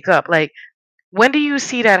people wake up? Like, when do you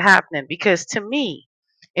see that happening? Because to me,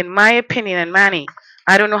 in my opinion, and Manny,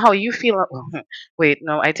 I don't know how you feel. Wait,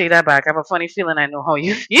 no, I take that back. I have a funny feeling I know how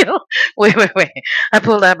you feel. Wait. I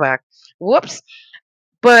pull that back. Whoops.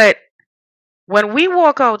 But when we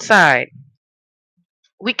walk outside,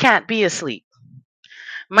 we can't be asleep.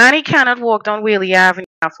 Manny cannot walk down Whaley Avenue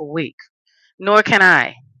half awake, nor can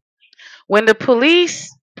I. When the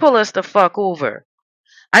police pull us the fuck over,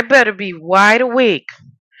 I better be wide awake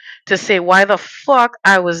to say why the fuck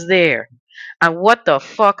I was there and what the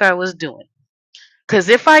fuck I was doing. Because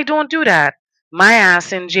if I don't do that, my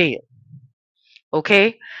ass in jail.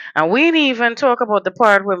 Okay? And we didn't even talk about the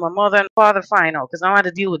part where my mother and father find out because I want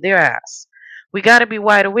to deal with their ass. We got to be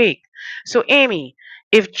wide awake. So, Amy,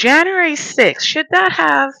 if January 6th, should that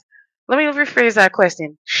have, let me rephrase that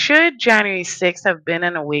question. Should January 6th have been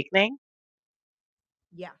an awakening?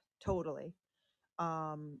 Yeah, totally.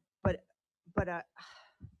 But but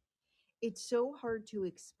it's so hard to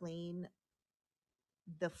explain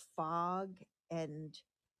the fog and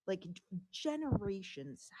like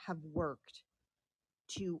generations have worked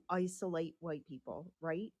to isolate white people,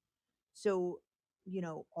 right? So,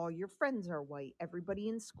 all your friends are white, everybody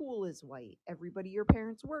in school is white, everybody your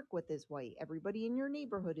parents work with is white, everybody in your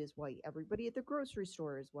neighborhood is white, everybody at the grocery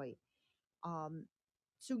store is white. Um,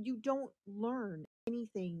 so you don't learn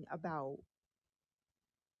anything about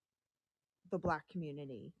the black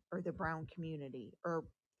community or the brown community, or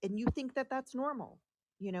and you think that that's normal.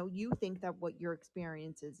 You think that what your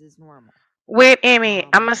experience is normal. Wait, Amy,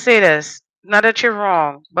 I'm um going to say this. Not that you're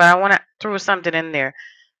wrong, but I want to throw something in there.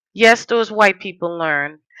 Yes, those white people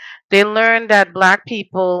learn. They learn that black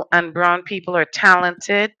people and brown people are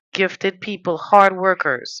talented, gifted people, hard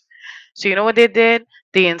workers. So you know what they did?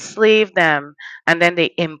 They enslaved them and then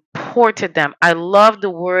they imported them. I love the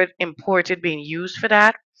word imported being used for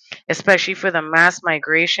that, especially for the mass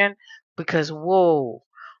migration, because whoa,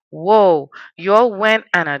 y'all went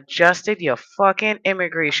and adjusted your fucking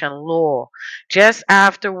immigration law just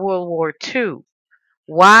after World War II.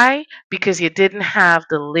 Why? Because you didn't have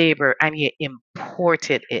the labor and you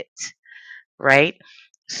imported it, right?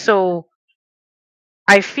 So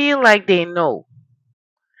I feel like they know,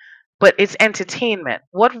 but it's entertainment.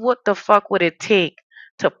 What the fuck would it take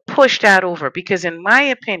to push that over? Because in my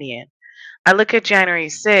opinion, I look at January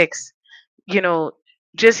 6th, you know,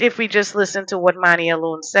 just if we just listen to what Manny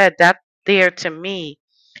alone said, that there to me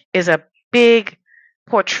is a big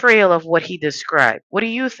portrayal of what he described. What do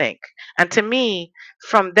you think? And to me,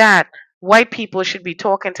 from that, white people should be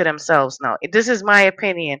talking to themselves now. This is my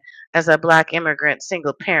opinion as a black immigrant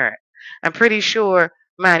single parent. I'm pretty sure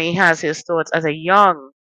Manny has his thoughts as a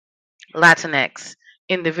young Latinx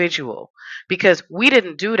individual because we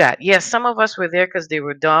didn't do that. Yes, some of us were there because they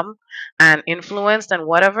were dumb and influenced and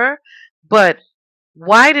whatever, but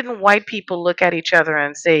why didn't white people look at each other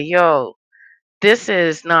and say, yo, this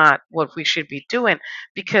is not what we should be doing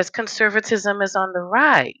because conservatism is on the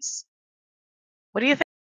rise? What do you think?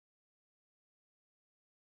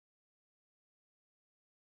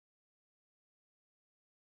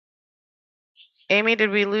 Amy,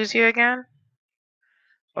 did we lose you again?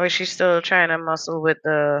 Or is she still trying to muscle with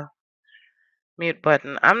the mute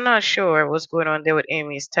button? I'm not sure what's going on there with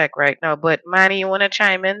Amy's tech right now, but Manny, you want to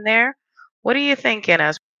chime in there? What are you thinking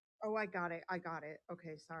as? oh, I got it.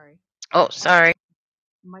 Okay, sorry. Oh, um sorry.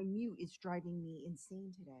 my mute is driving me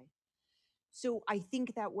insane today. So I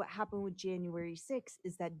think that what happened with January 6th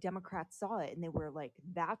is that Democrats saw it and they were like,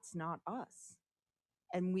 that's not us.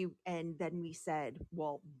 And then we said,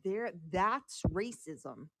 well, that's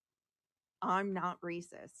racism. I'm not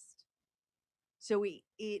racist. So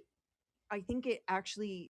I think it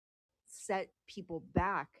actually set people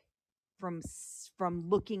back from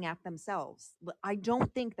looking at themselves. I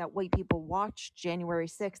don't think that white people watched January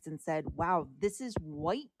 6th and said, "Wow, this is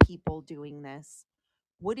white people doing this.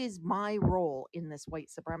 What is my role in this white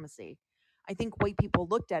supremacy?" I think white people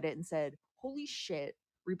looked at it and said, "Holy shit,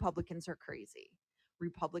 Republicans are crazy.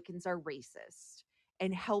 Republicans are racist,"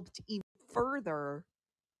 and helped even further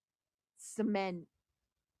cement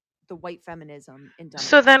the white feminism in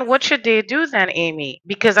So then what Democrats. should they do then, Amy?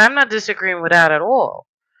 Because I'm not disagreeing with that at all.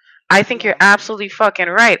 I think you're Yeah. absolutely fucking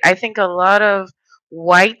right. I think a lot of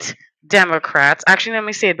white Democrats, actually, let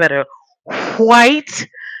me say it better, white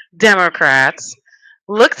Democrats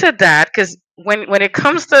looked at that because when it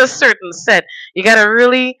comes to a certain set, you got to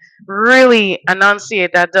really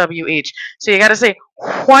enunciate that WH. So you got to say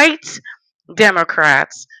white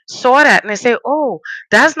Democrats saw that and they say, oh,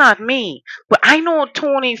 that's not me. But I know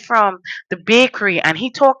Tony from the bakery and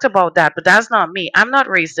he talked about that, but that's not me. I'm not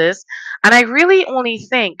racist. And I really only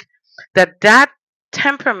think that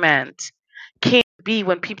temperament came to be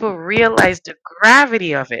when people realized the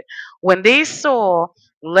gravity of it. When they saw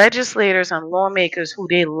legislators and lawmakers who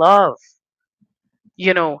they love,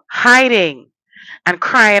 hiding and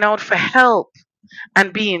crying out for help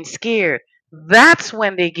and being scared. That's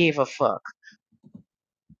when they gave a fuck.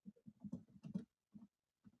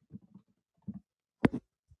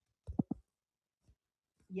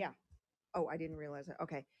 Yeah. Oh, I didn't realize that.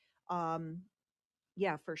 Okay. Um,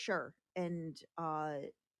 yeah, for sure. And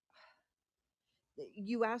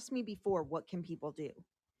you asked me before, what can people do?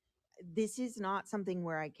 This is not something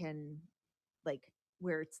where I can, like,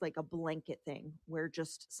 where it's like a blanket thing, where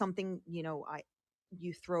just something,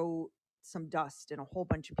 you throw some dust and a whole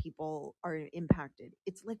bunch of people are impacted.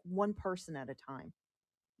 It's like one person at a time.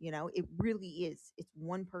 It really is. It's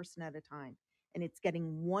one person at a time. And it's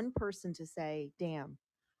getting one person to say, damn,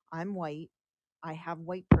 I'm white. I have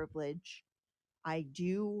white privilege. I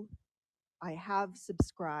do I have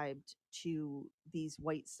subscribed to these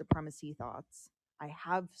white supremacy thoughts. I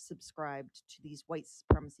have subscribed to these white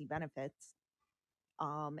supremacy benefits.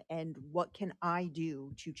 And what can I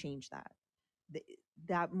do to change that? Th-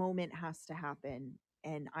 that moment has to happen.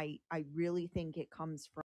 And I really think it comes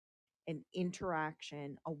from an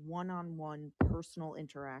interaction, a one-on-one personal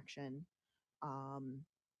interaction. I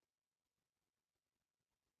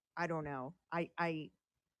don't know.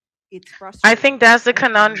 It's I think frustrating. that's the And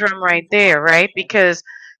conundrum coming right from there, that right? person. Because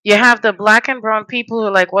you have the black and brown people who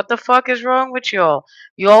are like, what the fuck is wrong with y'all?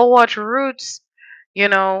 You all watch Roots, you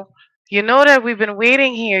know. You know that we've been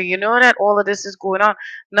waiting here. You know that all of this is going on.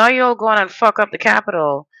 Now you all go on and fuck up the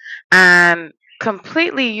Capitol and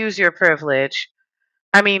completely use your privilege.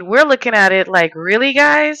 I mean, we're looking at it like, really,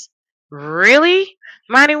 guys? Really?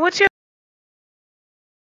 Manny, what's your.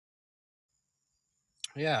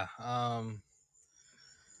 Yeah. Oh,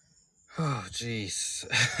 jeez.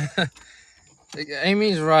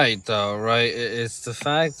 Amy's right, though, right? It's the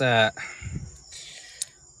fact that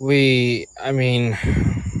I mean,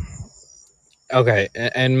 okay,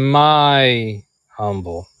 in my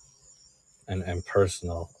humble and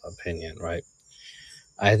personal opinion, right?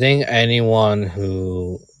 I think anyone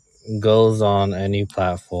who goes on any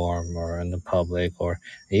platform or in the public or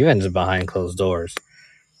even just behind closed doors,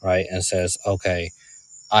 right, and says, okay,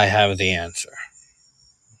 I have the answer,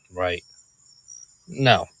 right?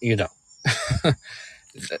 No, you don't.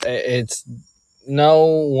 It's no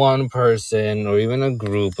one person or even a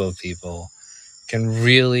group of people can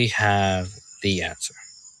really have the answer.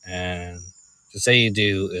 And to say you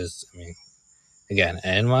do is, I mean, again,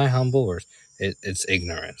 in my humble words, it's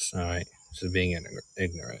ignorance, all right? Just being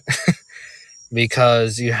ignorant.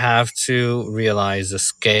 Because you have to realize the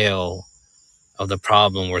scale of the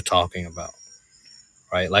problem we're talking about,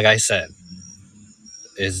 right? Like I said,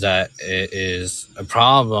 is that it is a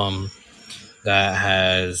problem that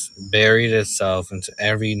has buried itself into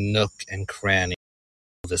every nook and cranny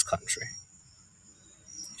of this country.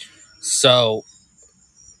 So,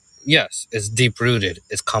 yes, it's deep rooted,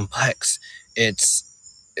 it's complex, it's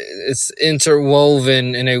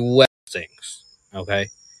interwoven in a web of things. Okay,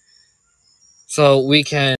 so we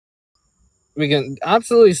can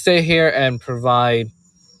absolutely stay here and provide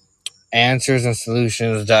answers and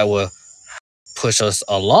solutions that will push us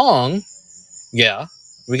along. Yeah,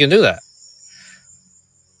 we can do that.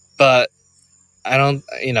 But I don't,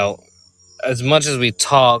 as much as we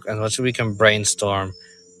talk, as much as we can brainstorm,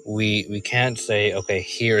 we can't say, okay,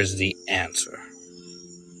 here's the answer,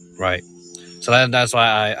 right? So that's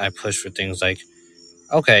why I push for things like,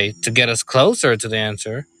 okay, to get us closer to the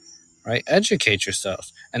answer, right? Educate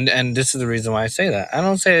yourselves, and this is the reason why I say that. I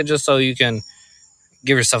don't say it just so you can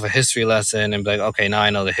give yourself a history lesson and be like, okay, now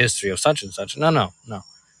I know the history of such and such. No.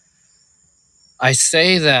 I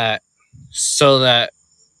say that so that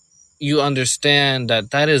you understand that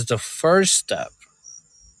that is the first step,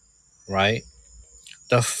 right?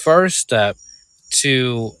 The first step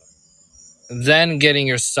to then getting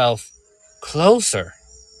yourself closer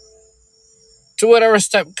to whatever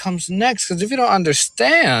step comes next. Because if you don't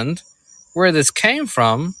understand where this came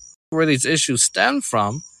from, where these issues stem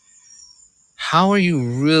from, how are you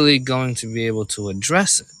really going to be able to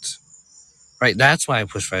address it? Right? That's why I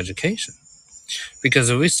push for education. Because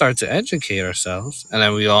if we start to educate ourselves, and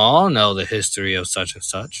then we all know the history of such and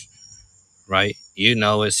such, right? You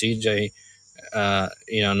know it, CJ,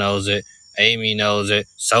 knows it, Amy knows it,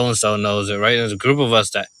 so and so knows it, right? There's a group of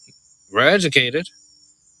us that we're educated.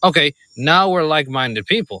 Okay, now we're like-minded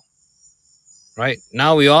people, right?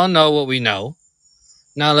 Now we all know what we know.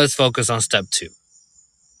 Now let's focus on step 2,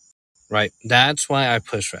 right? That's why I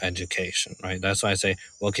push for education, right? That's why I say,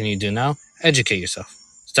 what can you do now? Educate yourself.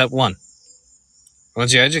 Step 1.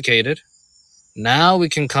 Once you're educated, now we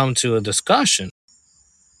can come to a discussion,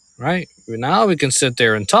 right? Now we can sit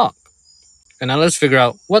there and talk. And now let's figure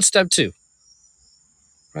out what's step two,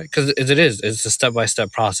 right? Because it's a step by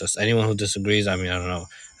step process. Anyone who disagrees, I mean, I don't know,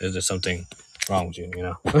 is there something wrong with you, you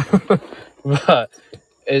know? But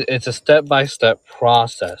it's a step by step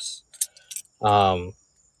process. Um,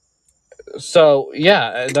 so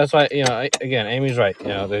yeah, that's why, you know, again, Amy's right. You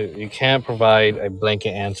know, you can't provide a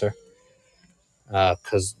blanket answer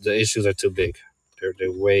because the issues are too big.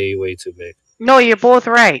 They're way too big. No, you're both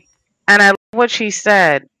right. And I love what she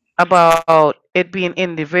said about it being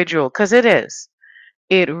individual, because it is.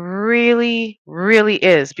 It really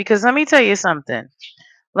is. Because let me tell you something.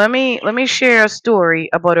 Let me share a story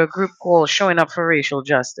about a group called Showing Up for Racial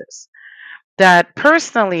Justice. That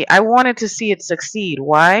personally I wanted to see it succeed.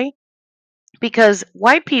 Why? Because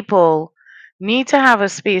white people need to have a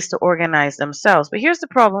space to organize themselves. But here's the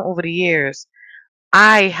problem over the years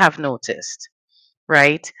I have noticed,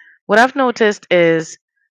 right? What I've noticed is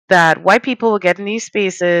that white people will get in these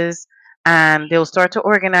spaces and they'll start to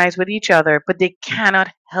organize with each other, but they cannot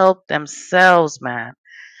help themselves, man.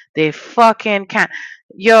 They fucking can't.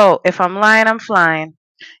 Yo, if I'm lying, I'm flying.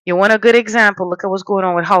 You want a good example? Look at what's going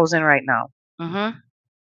on with housing right now.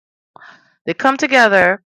 They come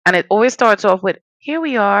together, and it always starts off with, here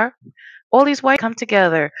we are. All these white come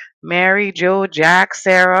together. Mary, Joe, Jack,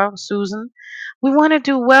 Sarah, Susan. We want to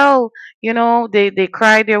do well. They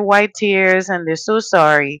cry their white tears and they're so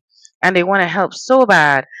sorry and they want to help so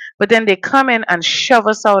bad. But then they come in and shove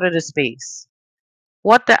us out of the space.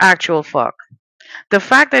 What the actual fuck? The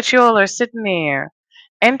fact that you all are sitting there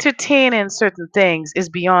entertaining certain things is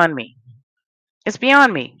beyond me. It's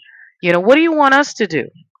beyond me. What do you want us to do?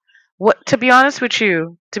 What, to be honest with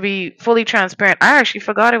you, to be fully transparent, I actually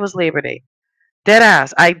forgot it was Labor Day. Dead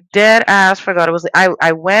ass. I dead ass forgot it was.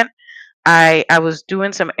 I went. I was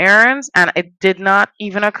doing some errands, and it did not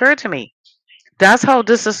even occur to me. That's how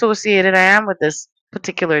disassociated I am with this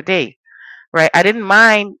particular day. Right? I didn't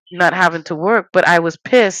mind not having to work, but I was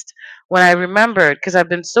pissed when I remembered because I've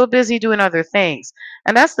been so busy doing other things.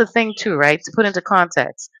 And that's the thing too, right? To put into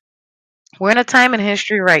context, we're in a time in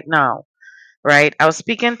history right now, right? I was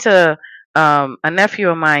speaking to a nephew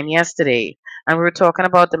of mine yesterday, and we were talking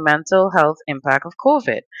about the mental health impact of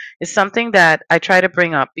COVID. It's something that I try to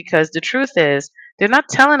bring up because the truth is, they're not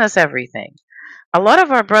telling us everything. A lot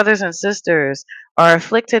of our brothers and sisters are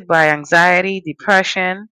afflicted by anxiety,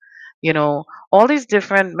 depression, you know, all these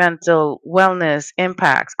different mental wellness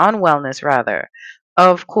impacts, on wellness rather,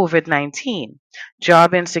 of COVID 19.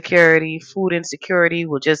 Job insecurity, food insecurity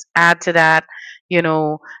will just add to that. You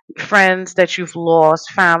know, friends that you've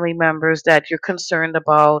lost, family members that you're concerned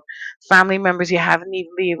about, family members you haven't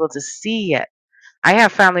even been able to see yet. I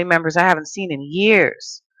have family members I haven't seen in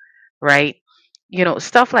years, right?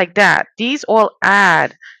 Stuff like that. These all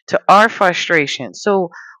add to our frustration. So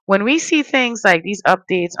when we see things like these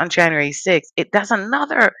updates on January 6th, it does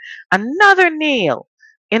another nail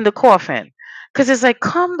in the coffin. Cause it's like,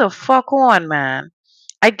 come the fuck on, man.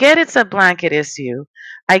 I get it's a blanket issue.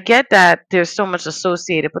 I get that there's so much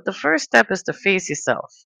associated, but the first step is to face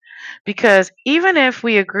yourself. Because even if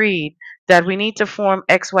we agreed that we need to form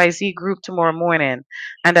XYZ group tomorrow morning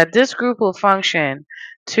and that this group will function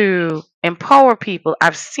to empower people,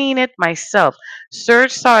 I've seen it myself.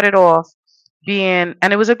 Surge started off being,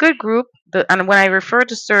 and it was a good group. And when I refer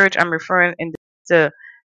to Surge, I'm referring to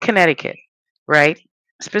Connecticut, right?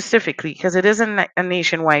 Specifically, because it isn't a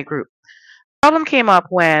nationwide group. Problem came up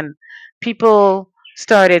when people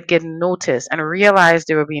started getting noticed and realized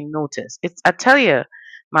they were being noticed. I tell you,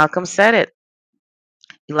 Malcolm said it.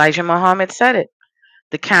 Elijah Muhammad said it.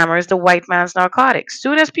 The camera is the white man's narcotic.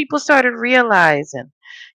 Soon as people started realizing,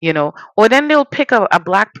 or then they'll pick a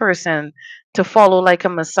black person to follow like a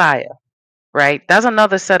messiah, right? That's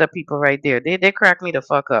another set of people right there. They crack me the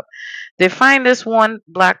fuck up. They find this one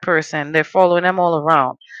black person, they're following them all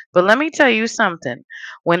around. But let me tell you something.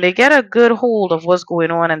 When they get a good hold of what's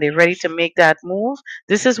going on and they're ready to make that move,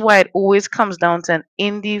 this is why it always comes down to an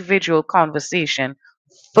individual conversation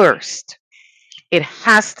first. It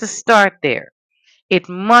has to start there. It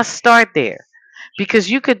must start there.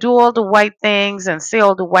 Because you could do all the white things and say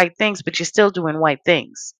all the white things, but you're still doing white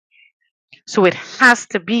things. So it has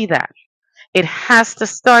to be that. It has to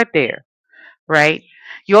start there, right?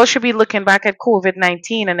 You all should be looking back at COVID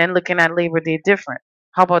 19 and then looking at Labor Day different.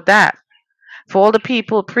 How about that? For all the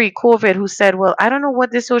people pre COVID who said, well, I don't know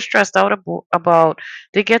what they're so stressed out about.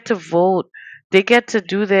 They get to vote. They get to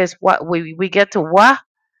do this. What we get to what?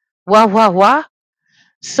 What?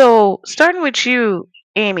 So, starting with you,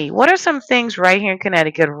 Amy, what are some things right here in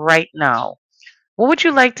Connecticut right now? What would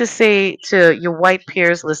you like to say to your white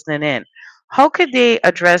peers listening in? How could they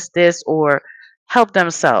address this or help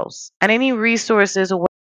themselves? And any resources or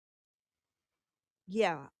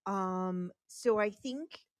Yeah. So I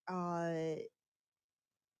think,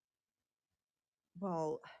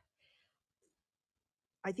 well,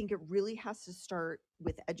 I think it really has to start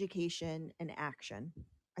with education and action.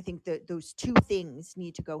 I think that those two things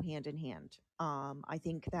need to go hand in hand. I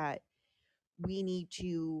think that we need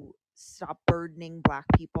to stop burdening Black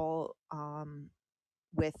people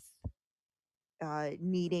with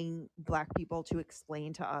needing Black people to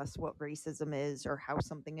explain to us what racism is or how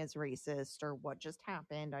something is racist or what just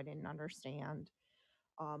happened. I didn't understand.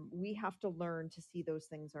 We have to learn to see those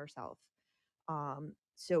things ourselves.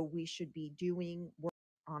 So we should be doing work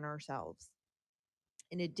on ourselves.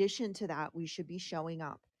 In addition to that, we should be showing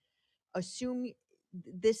up. Assume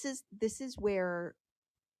this is where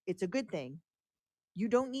it's a good thing. You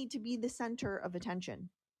don't need to be the center of attention.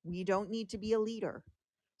 We don't need to be a leader.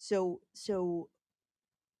 So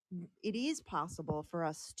it is possible for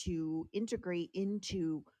us to integrate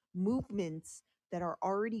into movements that are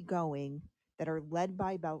already going, that are led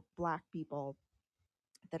by Black people,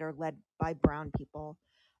 that are led by brown people,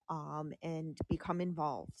 and become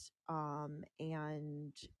involved,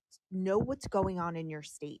 and know what's going on in your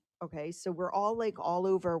state. Okay, so we're all like all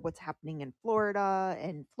over what's happening in Florida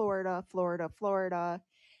and Florida.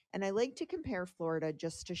 And I like to compare Florida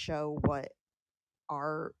just to show what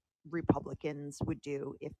our Republicans would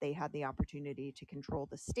do if they had the opportunity to control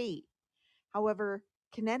the state. However,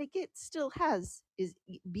 Connecticut still is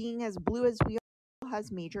being as blue as we are,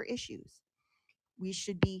 has major issues. We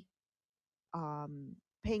should be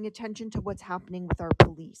paying attention to what's happening with our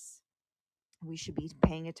police. We should be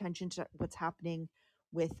paying attention to what's happening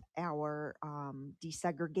with our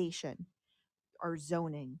desegregation, our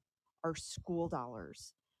zoning, our school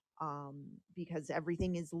dollars, because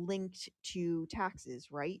everything is linked to taxes,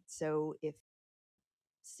 right? So if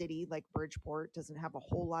city like Bridgeport doesn't have a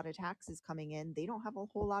whole lot of taxes coming in, they don't have a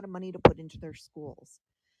whole lot of money to put into their schools.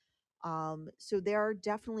 So there are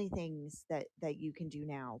definitely things that you can do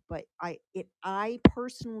now, but I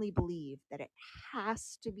personally believe that it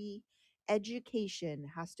has to be education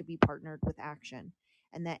has to be partnered with action,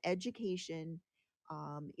 and that education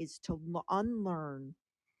is to unlearn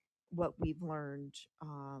what we've learned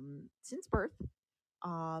since birth,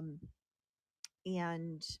 um,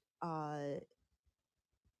 and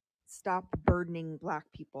stop burdening Black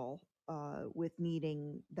people with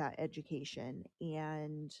needing that education.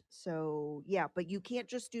 And so, yeah, but you can't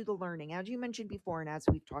just do the learning, as you mentioned before, and as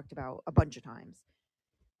we've talked about a bunch of times.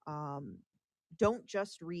 Um, don't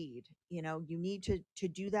just read. You know, you need to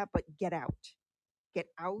do that, but get out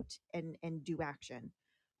and do action.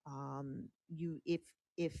 You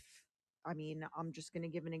if I mean, I'm just going to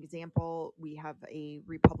give an example. We have a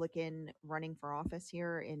Republican running for office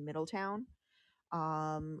here in Middletown,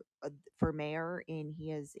 for mayor, and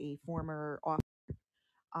he is a former officer.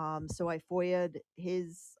 So I FOIA'd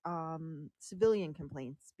his civilian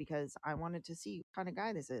complaints because I wanted to see what kind of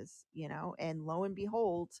guy this is, you know. And lo and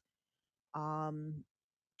behold, um,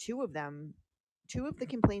 two of them, two of the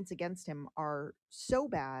complaints against him are so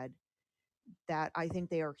bad that I think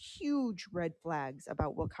they are huge red flags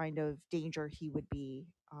about what kind of danger he would be,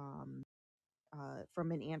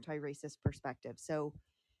 from an anti-racist perspective. So,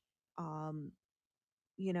 um,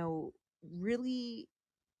 you know, really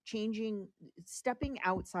stepping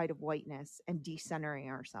outside of whiteness and decentering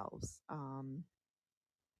ourselves,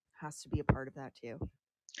 has to be a part of that too.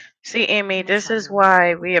 See, How Amy, much this time is do we have?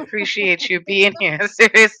 why we appreciate you being here.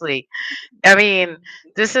 Seriously. I mean,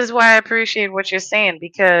 this is why I appreciate what you're saying,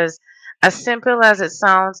 because as simple as it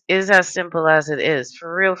sounds is as simple as it is.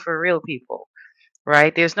 For real people,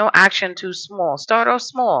 right? There's no action too small. Start off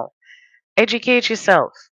small. Educate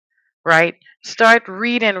yourself, right? Start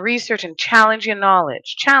reading, research, and challenge your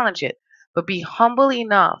knowledge. Challenge it, but be humble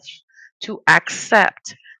enough to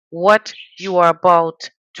accept what you are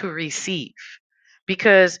about to receive.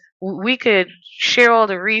 Because we could share all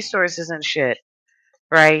the resources and shit,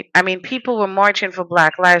 right? I mean, people were marching for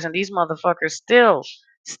Black Lives, and these motherfuckers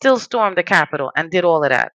still stormed the Capitol and did all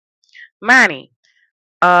of that. Manny,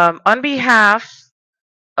 on behalf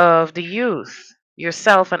of the youth,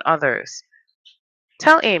 yourself, and others,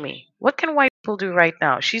 tell Amy, what can white people do right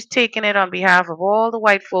now? She's taking it on behalf of all the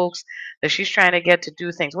white folks that she's trying to get to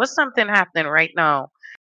do things. What's something happening right now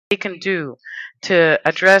they can do to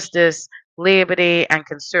address this Labor Day and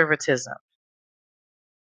conservatism?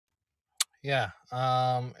 Yeah.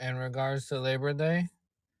 In regards to Labor Day,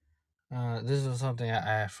 this is something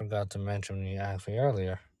I forgot to mention when you asked me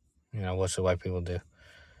earlier. You know, what should white people do?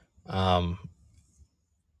 Um,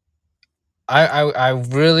 I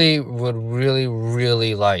really would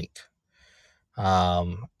really like,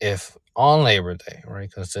 if on Labor Day,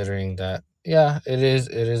 right? Considering that yeah, it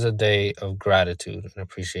is a day of gratitude and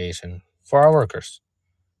appreciation for our workers,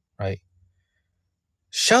 right?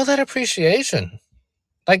 Show that appreciation.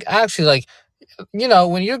 Like actually, like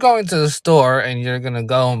when you're going to the store and you're gonna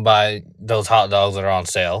go and buy those hot dogs that are on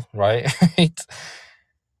sale, right?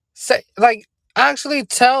 Say like actually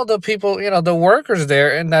tell the people, the workers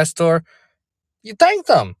there in that store, you thank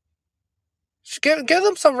them. Give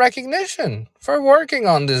them some recognition for working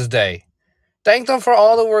on this day. Thank them for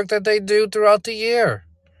all the work that they do throughout the year,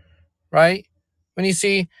 right? When you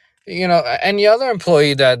see, any other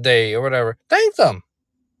employee that day or whatever, thank them.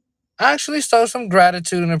 Actually show some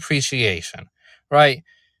gratitude and appreciation, right?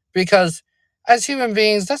 Because as human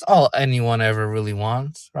beings, that's all anyone ever really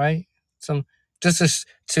wants, right? Some just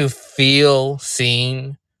to feel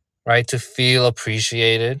seen, right? To feel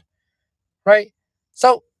appreciated, right?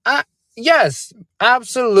 So, yes,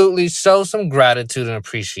 absolutely show some gratitude and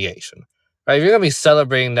appreciation, right? If you're gonna be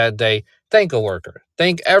celebrating that day, thank a worker,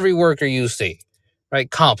 thank every worker you see, right?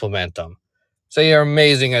 Compliment them, say you're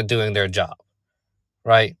amazing at doing their job,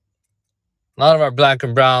 right? A lot of our black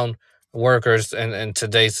and brown workers in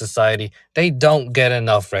today's society, they don't get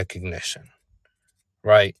enough recognition,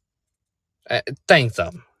 right? Thank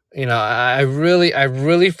them. I really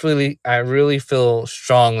feel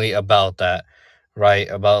strongly about that, right?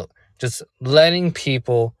 About just letting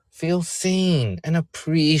people feel seen and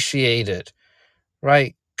appreciated,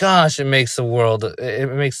 right? Gosh, it makes the world,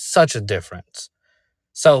 it makes such a difference.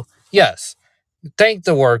 So, yes, thank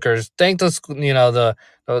the workers, thank the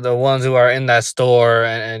ones who are in that store,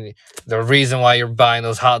 and the reason why you're buying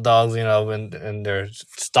those hot dogs, and they're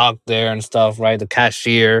stocked there and stuff, right? The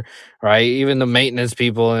cashier, right? Even the maintenance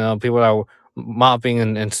people, people that are mopping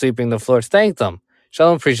and sweeping the floors, thank them, show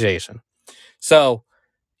them appreciation. So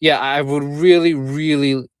yeah, I would really,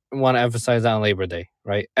 really want to emphasize that on Labor Day,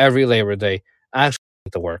 right? Every Labor Day, actually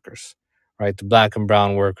thank the workers, right? The black and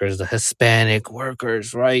brown workers, the Hispanic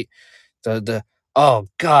workers, right? The oh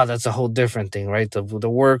god, that's a whole different thing, right? The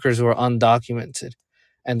workers who are undocumented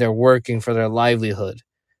and they're working for their livelihood.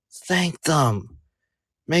 Thank them.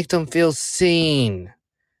 Make them feel seen.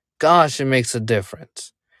 Gosh, it makes a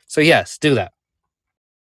difference. So yes, do that.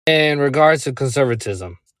 In regards to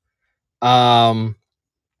conservatism, um,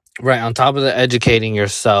 right, on top of the educating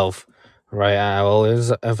yourself, right? I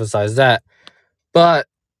always emphasize that. But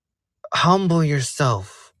humble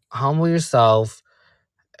yourself. Humble yourself.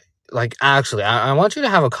 Like actually, I want you to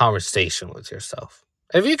have a conversation with yourself.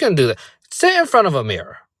 If you can do that, sit in front of a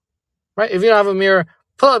mirror, right? If you don't have a mirror,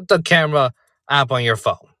 pull up the camera app on your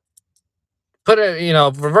phone. Put it,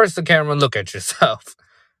 reverse the camera and look at yourself.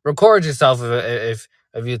 Record yourself if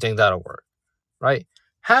you think that'll work, right?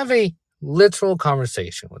 Have a literal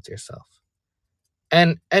conversation with yourself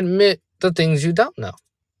and admit the things you don't know.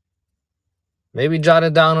 Maybe jot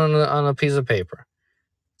it down on a piece of paper.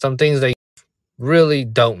 Some things that you really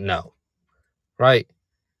don't know, right?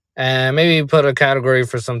 And maybe put a category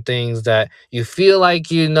for some things that you feel like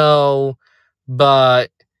you know,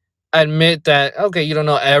 but admit that, okay, you don't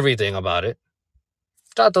know everything about it.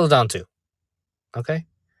 Jot those down too, okay?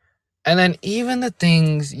 And then even the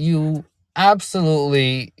things you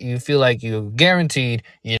feel like you guaranteed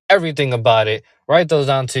you know everything about it, write those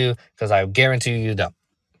down too, because I guarantee you don't,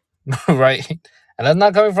 right? And that's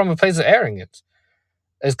not coming from a place of arrogance.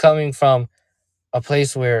 It's coming from a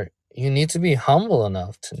place where you need to be humble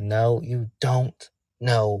enough to know you don't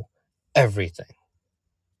know everything.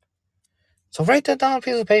 So write that down on a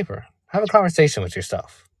piece of paper. Have a conversation with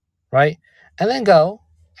yourself, right? And then go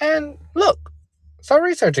and look. Start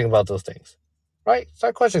researching about those things, right?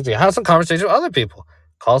 Start questioning. Have some conversation with other people.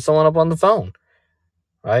 Call someone up on the phone,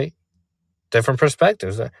 right? Different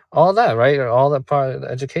perspectives, all that, right? All that part of the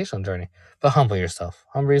educational journey. But humble yourself.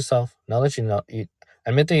 Humble yourself. Know that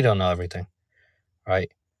admit that you don't know everything,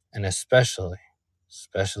 right? And especially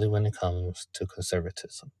when it comes to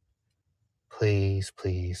conservatism. Please,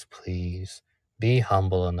 please, please be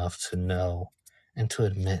humble enough to know and to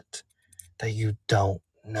admit that you don't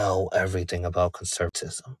know everything about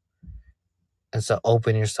conservatism. And so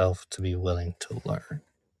open yourself to be willing to learn.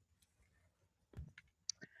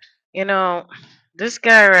 You know, this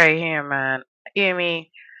guy right here, man, hear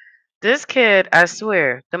me? This kid, I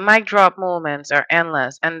swear, the mic drop moments are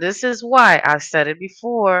endless. And this is why I said it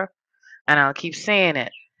before, and I'll keep saying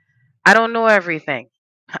it. I don't know everything.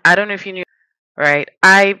 I don't know if you knew, right?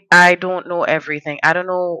 I don't know everything. I don't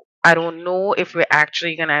know if we're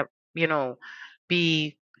actually gonna, you know,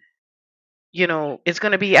 be it's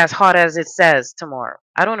going to be as hot as it says tomorrow.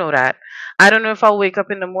 I don't know that. I don't know if I'll wake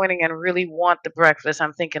up in the morning and really want the breakfast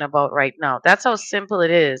I'm thinking about right now. That's how simple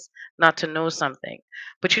it is not to know something.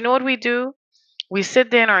 But you know what we do? We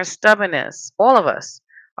sit there in our stubbornness. All of us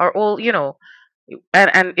are all,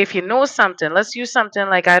 and if you know something, let's use something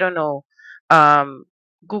like, I don't know, um,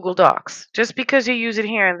 Google Docs. Just because you use it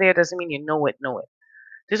here and there doesn't mean you know it.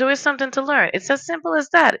 There's always something to learn. It's as simple as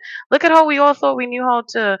that. Look at how we all thought we knew how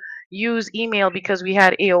to use email because we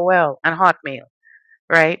had AOL and Hotmail,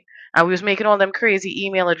 right? And we was making all them crazy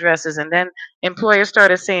email addresses, and then employers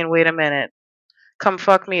started saying, "Wait a minute, come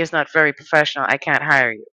fuck me is not very professional. I can't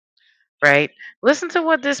hire you." Right? Listen to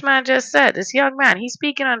what this man just said. This young man, he's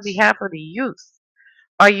speaking on behalf of the youth.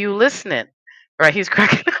 Are you listening? Right? He's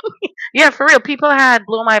cracking up. Yeah, for real. People had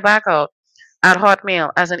blow my back out at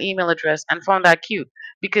Hotmail as an email address and found that cute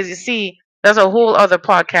because you see, there's a whole other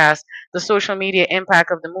podcast, the social media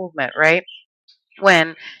impact of the movement, right?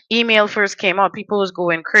 When email first came out, people was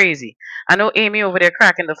going crazy. I know Amy over there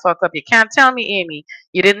cracking the fuck up. You can't tell me, Amy,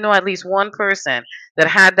 you didn't know at least one person that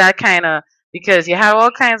had that kind of, because you had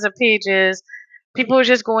all kinds of pages. People were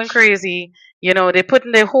just going crazy. They put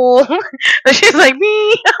in their whole. She's like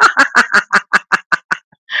me.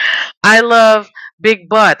 I love big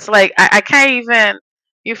butts. Like I can't even.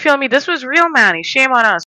 You feel me? This was real, Manny. Shame on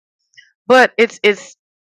us. But it's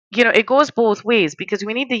it goes both ways because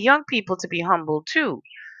we need the young people to be humble too,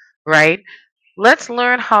 right? Let's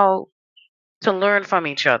learn how to learn from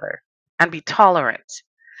each other and be tolerant.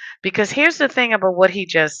 Because here's the thing about what he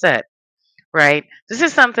just said, right? This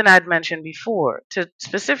is something I'd mentioned before to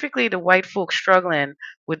specifically the white folks struggling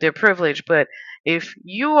with their privilege. But if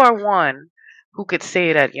you are one who could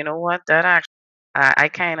say that, you know what, that actually, I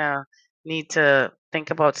kind of need to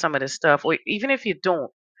think about some of this stuff, or even if you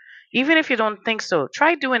don't think so,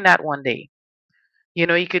 try doing that one day.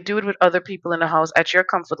 You could do it with other people in the house at your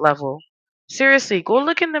comfort level. Seriously, go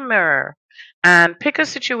look in the mirror and pick a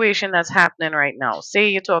situation that's happening right now. Say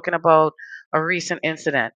you're talking about a recent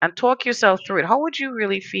incident and talk yourself through it. How would you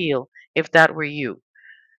really feel if that were you,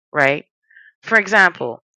 right? For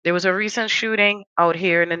example, there was a recent shooting out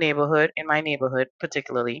here in the neighborhood, in my neighborhood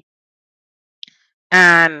particularly,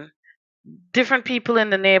 and different people in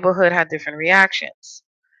the neighborhood had different reactions,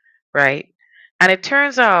 right? And it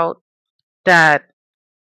turns out that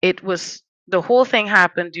it was the whole thing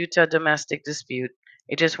happened due to a domestic dispute.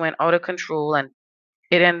 It just went out of control and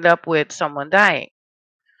it ended up with someone dying,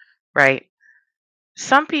 right?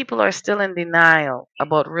 Some people are still in denial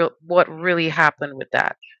about what really happened with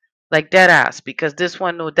that. Like dead ass, because this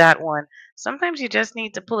one, no, that one. Sometimes you just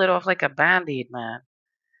need to pull it off like a band aid, man.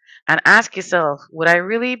 And ask yourself, would I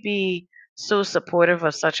really be so supportive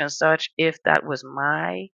of such and such if that was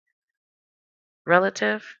my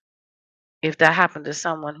relative? If that happened to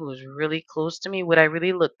someone who was really close to me, would I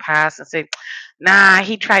really look past and say, nah,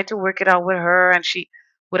 he tried to work it out with her and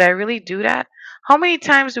would I really do that? How many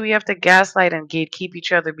times do we have to gaslight and gatekeep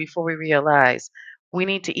each other before we realize we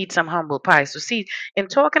need to eat some humble pie? So, see, in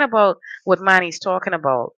talking about what Manny's talking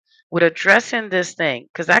about, with addressing this thing,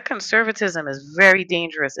 because that conservatism is very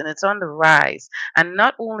dangerous and it's on the rise, and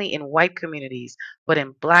not only in white communities, but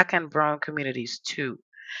in black and brown communities too.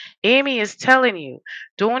 Amy is telling you,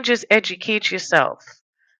 don't just educate yourself.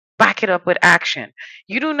 Back it up with action.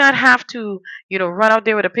 You do not have to, run out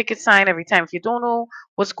there with a picket sign every time. If you don't know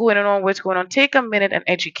what's going on, take a minute and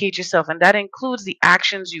educate yourself. And that includes the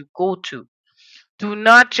actions you go to. Do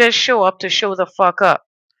not just show up to show the fuck up.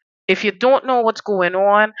 If you don't know what's going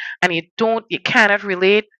on and you cannot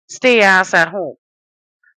relate, stay ass at home.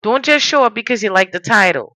 Don't just show up because you like the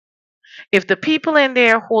title. If the people in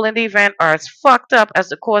there holding the event are as fucked up as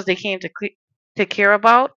the cause they came to take care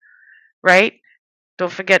about, right?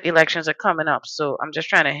 Don't forget elections are coming up. So I'm just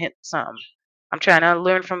trying to hint something. I'm trying to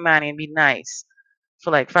learn from Manny and be nice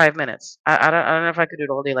for like 5 minutes. I don't know if I could do it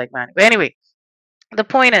all day like Manny. But anyway, the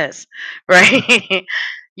point is, right?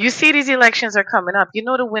 You see these elections are coming up. You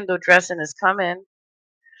know the window dressing is coming.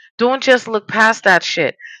 Don't just look past that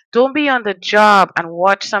shit. Don't be on the job and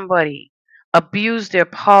watch somebody abuse their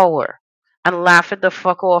power and laugh it the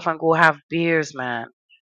fuck off and go have beers, man.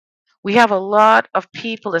 We have a lot of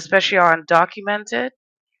people, especially our undocumented,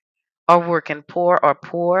 are working poor or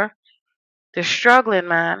poor. They're struggling,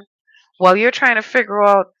 man. While you're trying to figure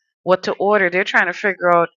out what to order, they're trying to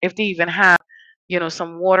figure out if they even have,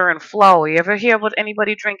 some water and flour. You ever hear about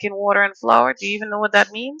anybody drinking water and flour? Do you even know what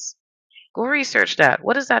that means? Go research that.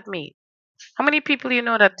 What does that mean? How many people do you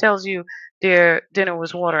know that tells you their dinner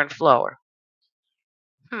was water and flour?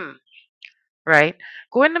 Hmm. Right?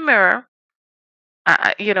 Go in the mirror.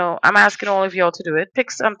 I'm asking all of y'all to do it.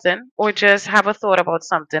 Pick something or just have a thought about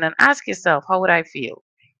something and ask yourself, how would I feel?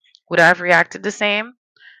 Would I have reacted the same?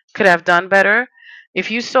 Could I have done better? If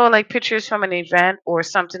you saw like pictures from an event or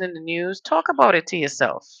something in the news, talk about it to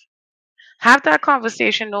yourself. Have that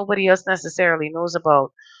conversation nobody else necessarily knows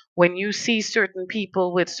about when you see certain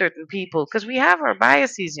people with certain people, because we have our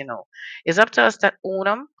biases, you know. It's up to us to own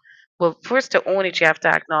them. Well, first to own it, you have to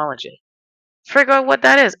acknowledge it. Figure out what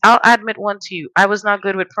that is. I'll admit one to you. I was not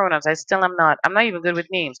good with pronouns. I still am not. I'm not even good with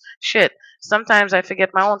names. Shit. Sometimes I forget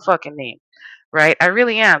my own fucking name. Right? I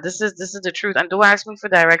really am. This is the truth. And don't ask me for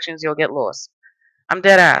directions. You'll get lost. I'm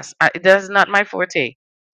dead ass. That is not my forte.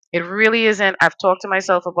 It really isn't. I've talked to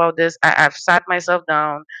myself about this. I've sat myself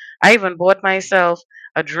down. I even bought myself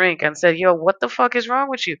a drink and said, "Yo, what the fuck is wrong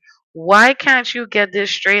with you? Why can't you get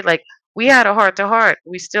this straight?" Like we had a heart to heart.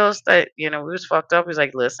 We still, we was fucked up. We was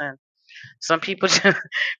like, "Listen, some people just,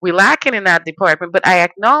 we lacking in that department," but I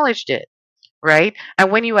acknowledged it, right?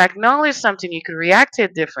 And when you acknowledge something, you can react to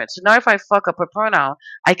it different. So now if I fuck up a pronoun,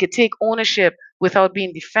 I could take ownership without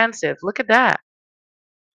being defensive. Look at that.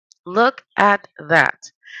 Look at that.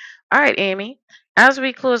 All right, Amy. As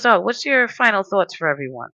we close out, what's your final thoughts for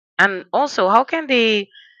everyone? And also, how can they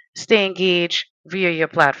stay engaged via your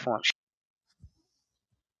platform?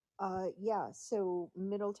 Yeah, so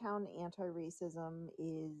Middletown Anti-Racism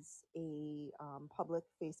is a public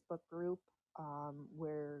Facebook group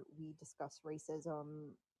where we discuss racism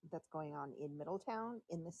that's going on in Middletown,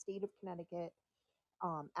 in the state of Connecticut,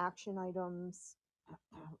 action items,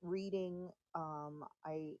 reading.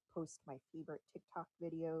 I post my favorite TikTok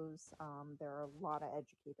videos. There are a lot of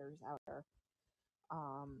educators out there.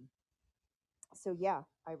 Um, so yeah,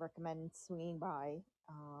 I recommend swinging by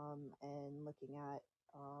and looking at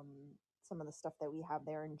um, some of the stuff that we have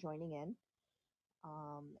there and joining in.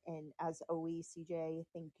 And as always, CJ,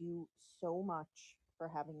 thank you so much for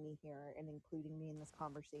having me here and including me in this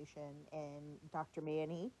conversation. And Dr.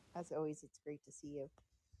 Manny, as always, it's great to see you.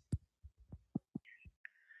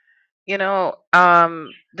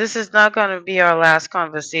 This is not going to be our last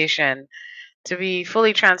conversation. To be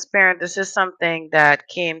fully transparent, this is something that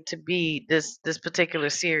came to be this particular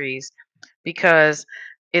series because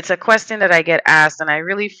it's a question that I get asked, and I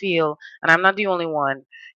really feel, and I'm not the only one.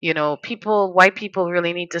 White people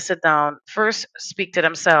really need to sit down first, speak to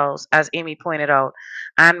themselves, as Amy pointed out,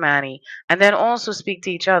 and Manny, and then also speak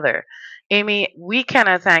to each other. Amy, we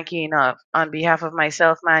cannot thank you enough on behalf of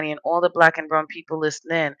myself, Manny, and all the black and brown people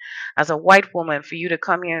listening. As a white woman, for you to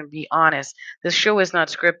come here and be honest, this show is not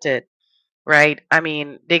scripted, right? I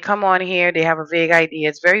mean, they come on here, they have a vague idea.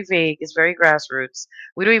 It's very vague, it's very grassroots.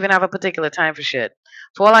 We don't even have a particular time for shit.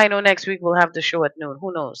 For all I know, next week we'll have the show at noon.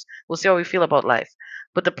 Who knows? We'll see how we feel about life.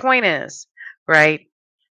 But the point is, right,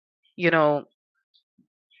 you know,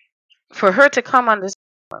 for her to come on this,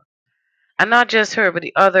 and not just her, but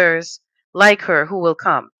the others like her who will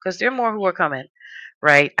come, because there are more who are coming,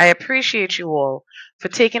 right? I appreciate you all for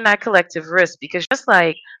taking that collective risk because just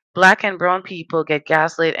like black and brown people get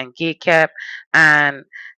gaslit and gatekept, and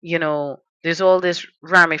there's all this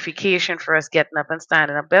ramification for us getting up and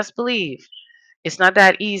standing up. Best believe it's not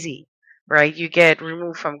that easy, right? You get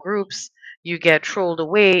removed from groups, you get trolled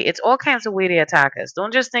away. It's all kinds of way they attack us.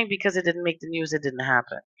 Don't just think because it didn't make the news, it didn't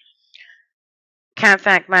happen. Can't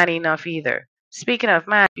thank Matt enough either. Speaking of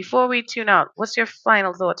Matt, before we tune out, what's your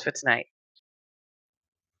final thoughts for tonight?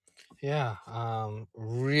 Yeah,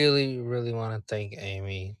 really, really want to thank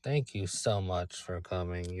Amy. Thank you so much for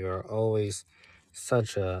coming. You're always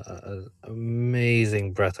such a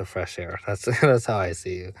amazing breath of fresh air. That's that's how I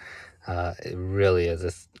see you. It really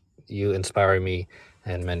is. You inspire me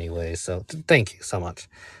in many ways. So thank you so much.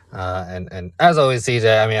 And as always,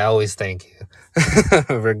 CJ. I mean, I always thank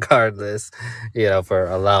you, regardless, for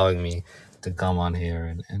allowing me to come on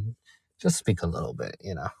here and just speak a little bit,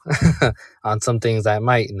 on some things I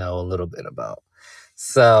might know a little bit about.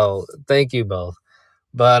 So thank you both.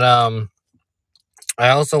 But I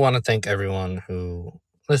also want to thank everyone who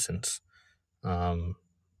listens. Um,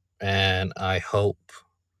 and I hope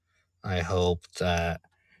that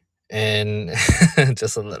in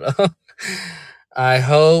just a little, I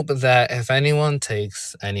hope that if anyone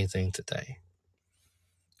takes anything today,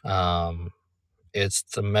 it's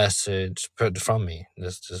the message from me.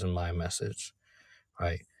 This is my message,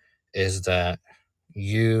 right? Is that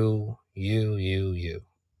you, each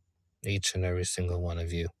and every single one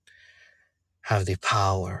of you, have the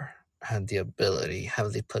power, have the ability,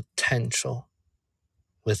 have the potential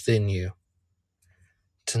within you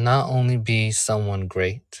to not only be someone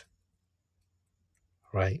great,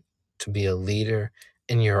 right? To be a leader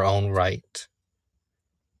in your own right,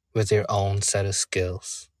 with your own set of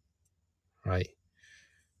skills, right?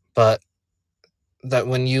 But that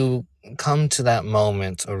when you come to that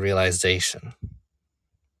moment of realization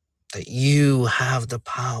that you have the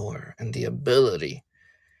power and the ability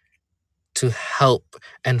to help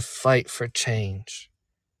and fight for change,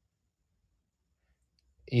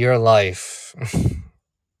 your life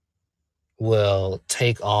will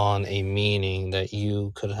take on a meaning that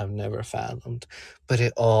you could have never fathomed. But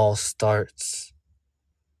it all starts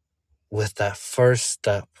with that first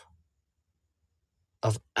step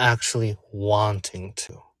of actually wanting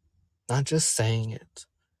to, not just saying it,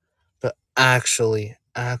 but actually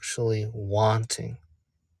wanting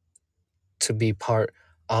to be part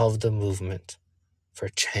of the movement for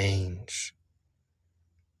change,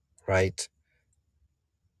 right?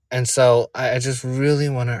 And so I just really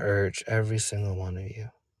want to urge every single one of you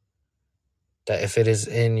that if it is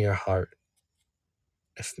in your heart,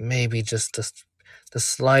 if maybe just the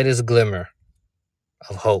slightest glimmer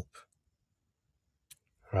of hope,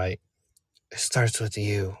 right? It starts with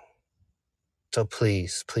you. So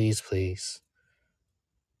please, please, please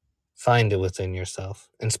find it within yourself.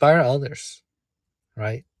 Inspire others,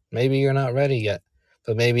 right? Maybe you're not ready yet,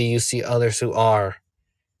 but maybe you see others who are.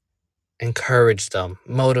 Encourage them,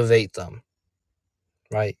 motivate them,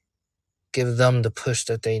 right? Give them the push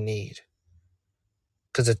that they need.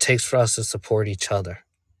 Because it takes for us to support each other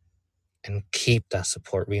and keep that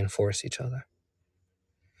support, reinforce each other.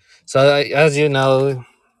 So, as you know,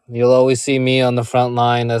 you'll always see me on the front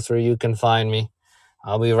line. That's where you can find me.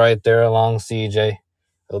 I'll be right there along CJ.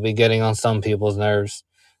 It'll be getting on some people's nerves.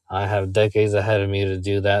 I have decades ahead of me to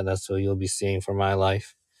do that. That's what you'll be seeing for my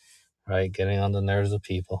life, right? Getting on the nerves of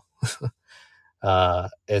people.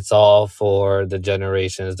 It's all for the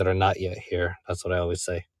generations that are not yet here. That's what I always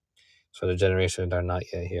say. It's for the generations that are not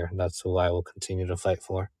yet here. That's who I will continue to fight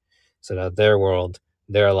for, so that their world,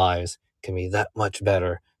 their lives can be that much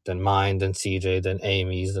better than mine, than CJ, than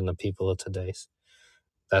Amy's, than the people of today's.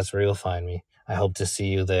 That's where you'll find me. I hope to see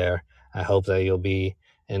you there. I hope that you'll be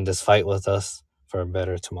in this fight with us for a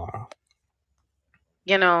better tomorrow.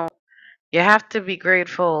 You know, you have to be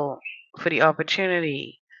grateful for the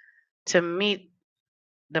opportunity to meet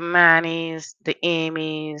the Mannies, the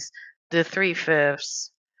Amy's, the 3/5.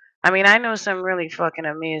 I mean, I know some really fucking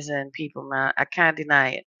amazing people, man. I can't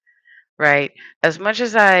deny it, right? As much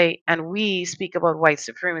as we speak about white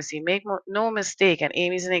supremacy, make no mistake, and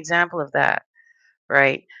Amy's an example of that,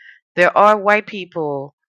 right? There are white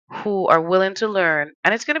people who are willing to learn,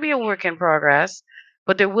 and it's going to be a work in progress,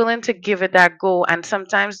 but they're willing to give it that go. And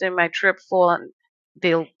sometimes they might trip, fall, and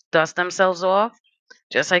they'll dust themselves off,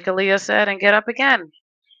 just like Aaliyah said, and get up again,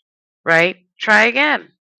 right? Try again,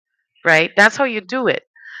 right? That's how you do it.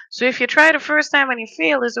 So if you try the first time and you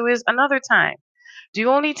fail, there's always another time. The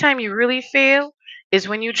only time you really fail is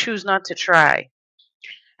when you choose not to try.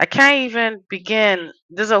 I can't even begin.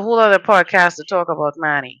 There's a whole other podcast to talk about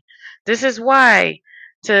money. This is why,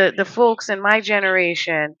 to the folks in my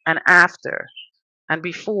generation and after and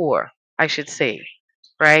before, I should say,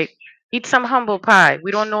 right? Eat some humble pie.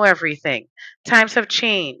 We don't know everything. Times have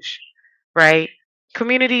changed, right?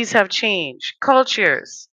 Communities have changed.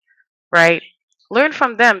 Cultures, right? Learn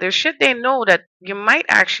from them. There's shit they know that you might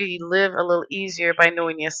actually live a little easier by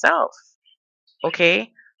knowing yourself.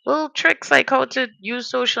 Okay? Little tricks like how to use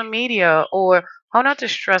social media or how not to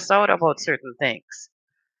stress out about certain things.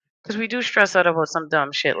 Because we do stress out about some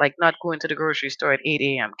dumb shit like not going to the grocery store at 8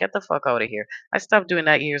 a.m. Get the fuck out of here. I stopped doing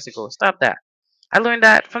that years ago. Stop that. I learned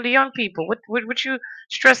that from the young people. What you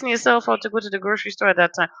stressing yourself out to go to the grocery store at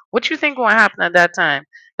that time? What you think won't happen at that time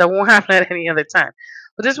that won't happen at any other time?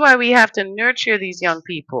 But this is why we have to nurture these young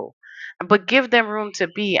people, but give them room to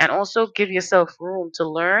be, and also give yourself room to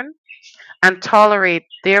learn and tolerate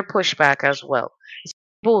their pushback as well. It's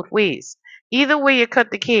both ways. Either way you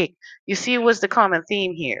cut the cake, you see what's the common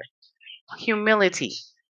theme here. Humility.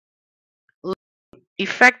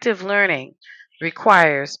 Effective learning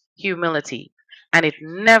requires humility, and it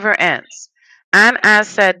never ends. And as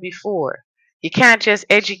said before, you can't just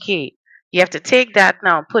educate. You have to take that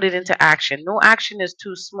now and put it into action. No action is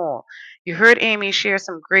too small. You heard Amy share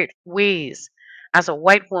some great ways. As a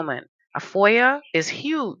white woman, a FOIA is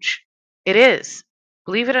huge. It is.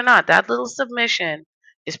 Believe it or not, that little submission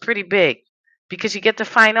is pretty big because you get to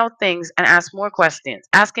find out things and ask more questions.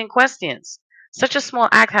 Asking questions. Such a small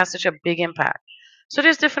act has such a big impact. So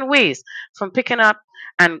there's different ways from picking up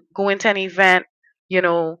and going to an event,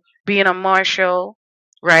 being a marshal,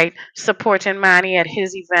 right? Supporting Manny at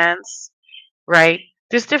his events, right?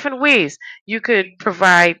 There's different ways. You could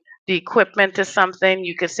provide the equipment to something.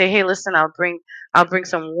 You could say, "Hey, listen, I'll bring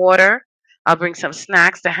some water. I'll bring some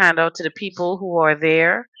snacks to hand out to the people who are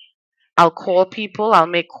there. I'll call people. I'll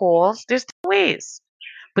make calls." There's different ways.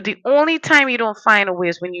 But the only time you don't find a way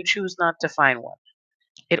is when you choose not to find one.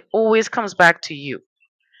 It always comes back to you.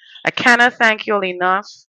 I cannot thank you all enough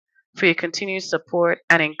for your continued support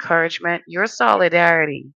and encouragement. Your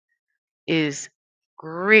solidarity is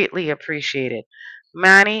greatly appreciated.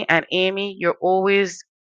 Manny and Amy, you're always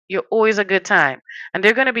a good time. And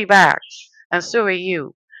they're gonna be back. And so are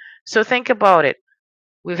you. So think about it.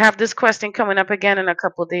 We have this question coming up again in a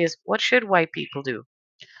couple of days. What should white people do?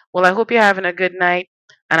 Well, I hope you're having a good night,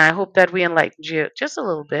 and I hope that we enlightened you just a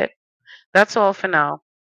little bit. That's all for now.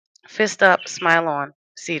 Fist up, smile on.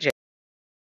 CJ.